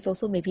it's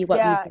also maybe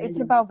what we Yeah, it's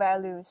value. about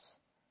values.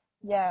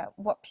 Yeah,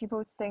 what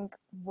people think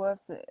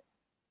worth it.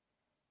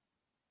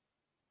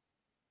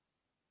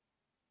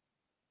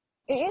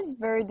 It is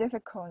very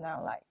difficult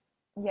now. Like,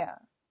 yeah,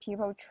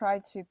 people try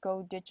to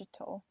go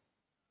digital.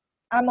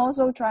 I'm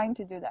also trying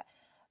to do that.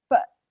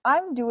 But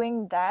I'm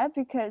doing that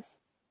because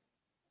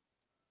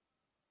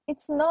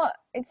it's not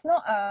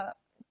a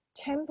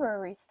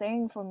temporary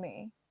thing for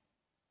me.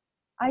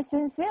 I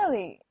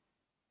sincerely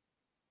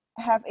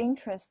have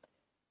interest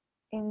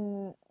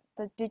in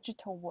the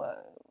digital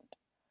world.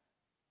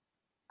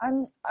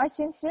 I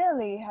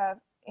sincerely have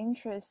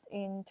interest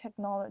in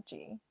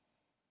technology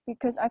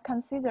because I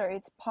consider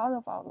it's part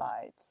of our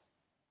lives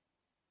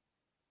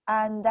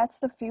and that's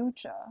the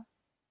future.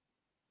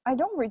 I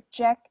don't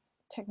reject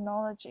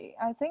technology.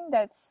 I think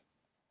that's,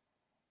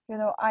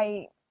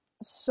 I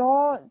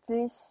saw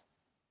this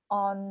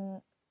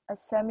on a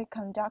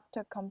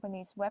semiconductor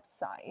company's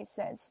website. It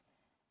says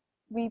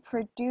we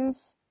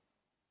produce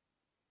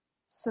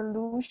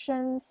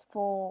solutions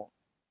for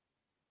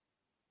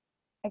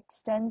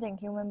extending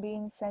human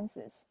being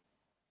senses.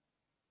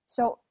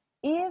 So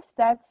if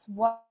that's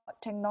what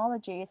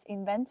technology is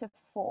invented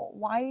for,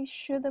 why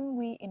shouldn't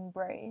we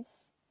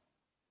embrace?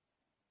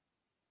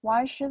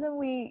 Why shouldn't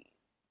we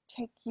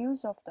take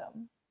use of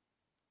them?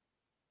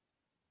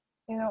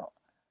 You know,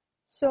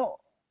 so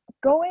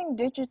going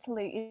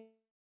digitally,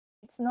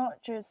 it's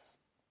not just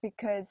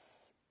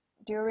because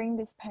during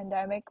this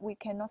pandemic we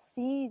cannot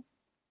see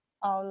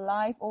our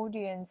live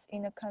audience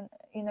in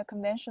a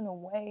conventional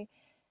way,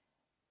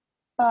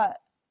 but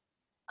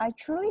I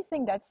truly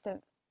think that's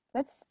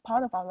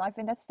part of our life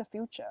and that's the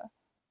future.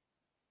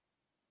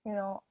 You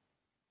know,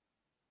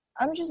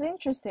 I'm just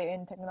interested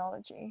in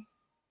technology.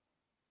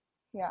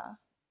 Yeah.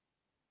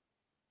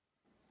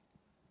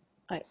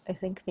 I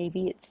think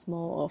maybe it's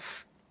more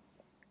of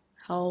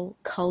how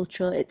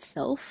culture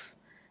itself,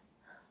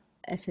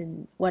 as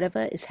in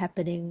whatever is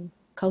happening,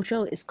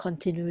 culture is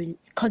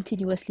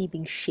continuously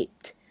being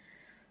shaped.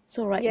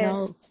 So right Yes.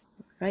 now,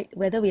 right,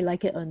 whether we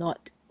like it or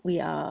not, we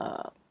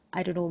are,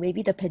 I don't know,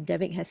 maybe the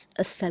pandemic has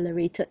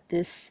accelerated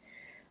this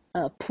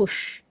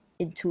push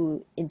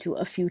into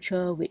a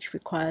future which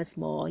requires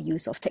more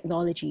use of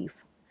technology,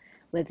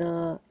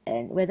 whether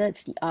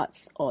it's the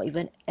arts or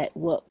even at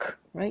work,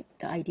 right?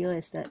 The idea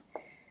is that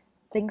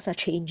things are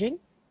changing,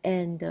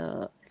 and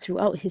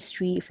throughout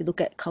history, if you look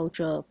at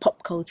culture,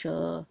 pop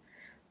culture,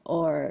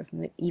 or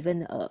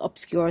even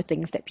obscure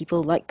things that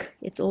people like,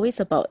 it's always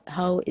about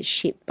how it's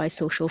shaped by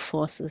social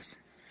forces.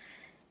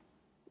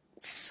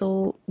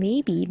 So Yeah.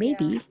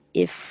 maybe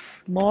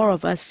if more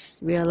of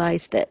us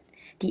realize that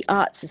the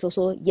arts is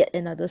also yet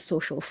another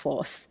social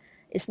force,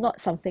 it's not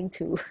something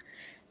to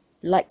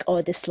like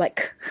or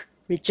dislike,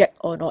 reject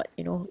or not,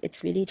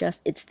 it's really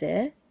just, it's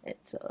there.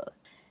 It's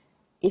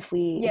if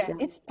Yeah, we are,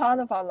 it's part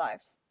of our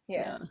lives.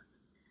 Yeah. yeah,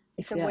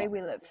 if The we way are,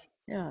 we live.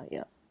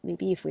 yeah,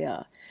 maybe if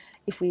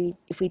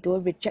we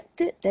don't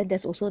reject it, then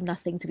there's also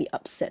nothing to be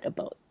upset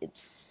about. It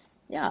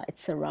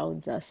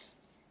surrounds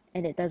us,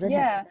 and it doesn't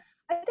have to. Yeah.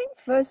 I think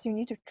first you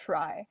need to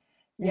try.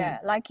 Mm, Yeah,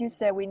 like you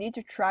said, we need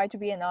to try to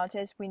be an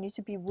artist. We need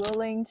to be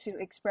willing to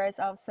express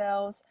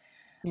ourselves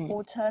mm,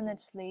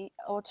 alternatively.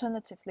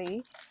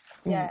 mm.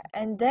 Yeah,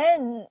 and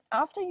then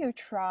after you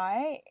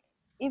try,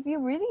 if you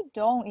really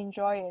don't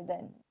enjoy it,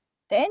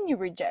 then you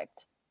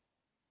reject.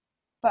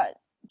 But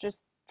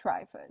just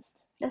try first.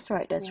 That's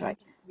right, We that's right.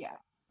 need to, yeah.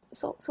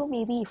 So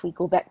maybe if we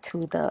go back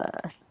to the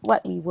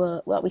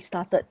what we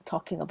started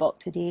talking about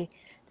today,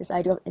 this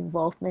idea of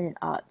involvement in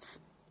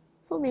arts.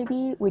 So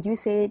maybe would you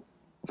say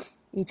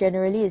it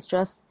generally is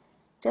just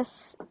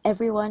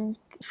everyone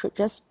should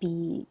just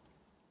be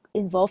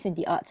involved in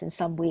the arts in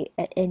some way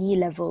at any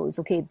level. It's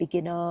okay,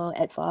 beginner,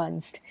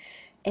 advanced,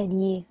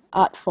 any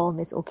art form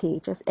is okay.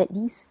 Just at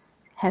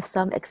least have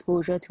some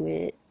exposure to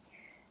it,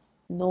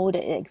 know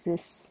that it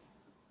exists.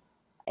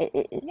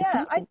 It Yeah,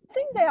 seems I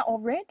think they're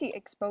already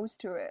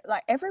exposed to it.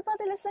 Like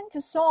everybody listening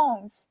to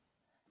songs.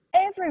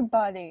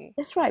 Everybody.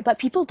 that's right, but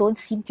people don't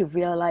seem to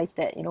realize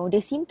that, they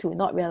seem to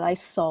not realize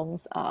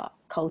songs are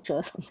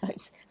culture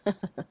sometimes.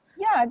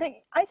 Yeah,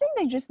 I think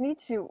they just need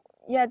to,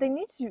 yeah, they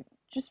need to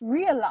just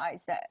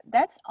realize that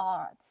that's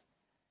art.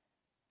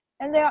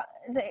 And they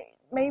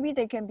maybe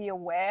they can be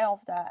aware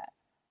of that.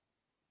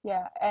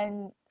 Yeah,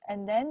 and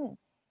then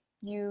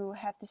you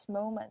have this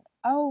moment,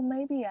 oh,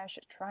 maybe I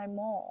should try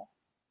more,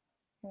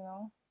 you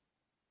know,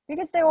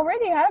 because they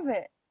already have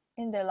it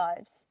in their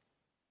lives.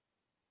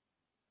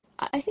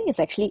 I think it's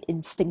actually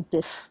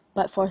instinctive,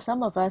 but for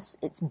some of us,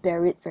 it's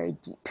buried very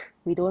deep.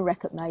 We don't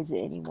recognize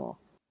it anymore.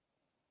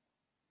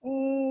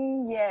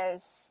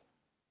 Yes,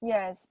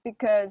 yes,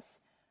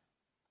 because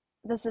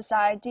the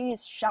society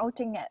is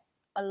shouting at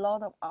a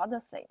lot of other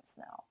things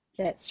now,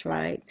 That's like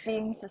right.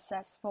 being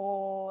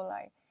successful,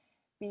 like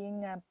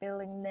being a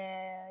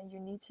billionaire, you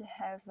need to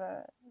have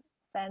a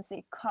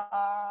fancy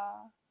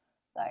car.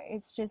 Like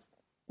it's just,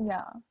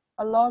 yeah,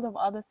 a lot of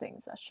other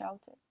things are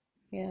shouted.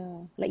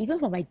 Yeah. Like even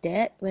for my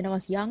dad, when I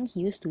was young, he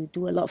used to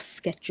do a lot of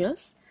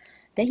sketches.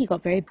 Then he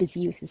got very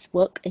busy with his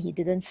work and he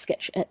didn't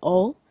sketch at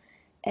all.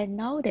 And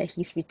now that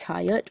he's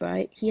retired,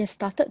 right, he has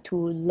started to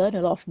learn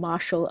a lot of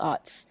martial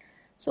arts.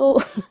 So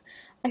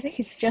I think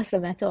it's just a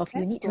matter of you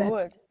That's need to have,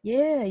 good.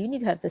 yeah, you need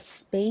to have the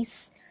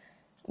space.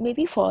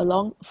 Maybe for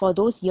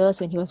those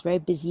years when he was very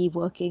busy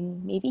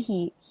working, maybe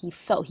he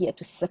felt he had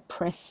to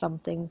suppress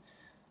something.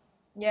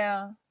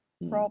 Yeah,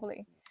 Mm.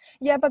 probably.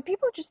 Yeah, but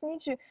people just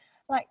need to,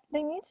 like,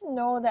 they need to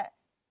know that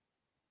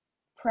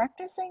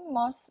practicing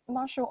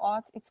martial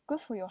arts, it's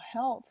good for your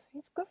health,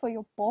 it's good for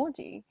your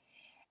body,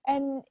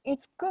 and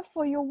it's good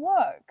for your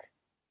work.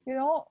 You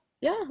know,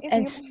 Yeah, if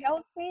and you're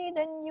healthy,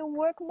 then you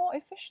work more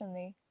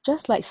efficiently.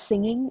 just like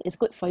singing is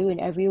good for you in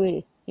every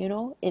way,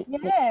 it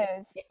makes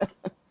Yes,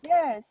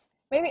 yes.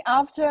 Maybe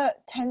after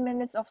 10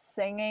 minutes of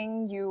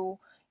singing, you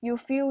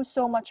feel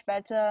so much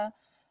better.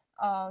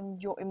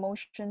 Your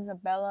emotions are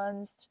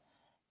balanced.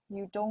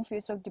 You don't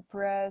feel so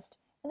depressed,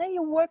 and then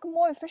you work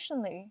more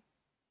efficiently.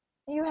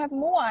 You have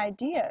more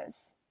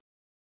ideas.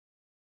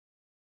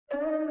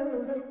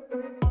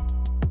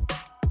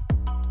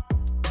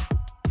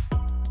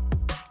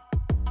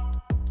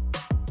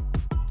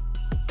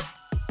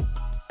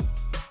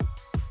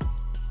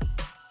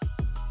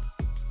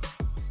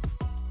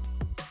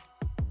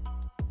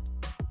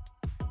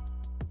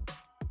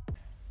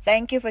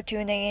 Thank you for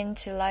tuning in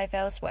to Life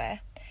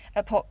Elsewhere,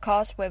 a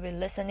podcast where we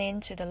listen in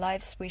to the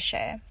lives we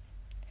share.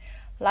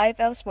 Life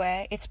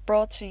Elsewhere is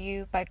brought to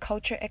you by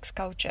Culture X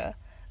Culture,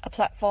 a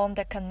platform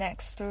that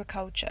connects through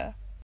culture.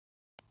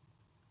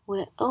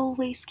 We're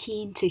always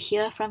keen to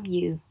hear from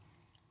you.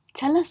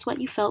 Tell us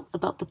what you felt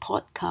about the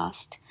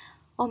podcast,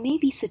 or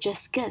maybe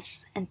suggest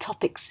guests and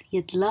topics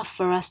you'd love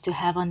for us to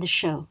have on the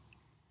show.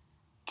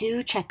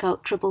 Do check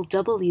out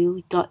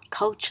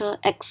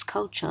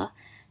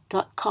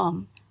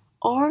www.culturexculture.com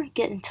or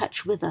get in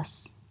touch with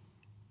us.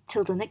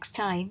 Till the next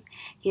time,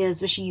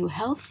 here's wishing you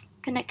health,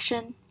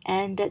 connection,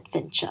 and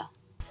adventure.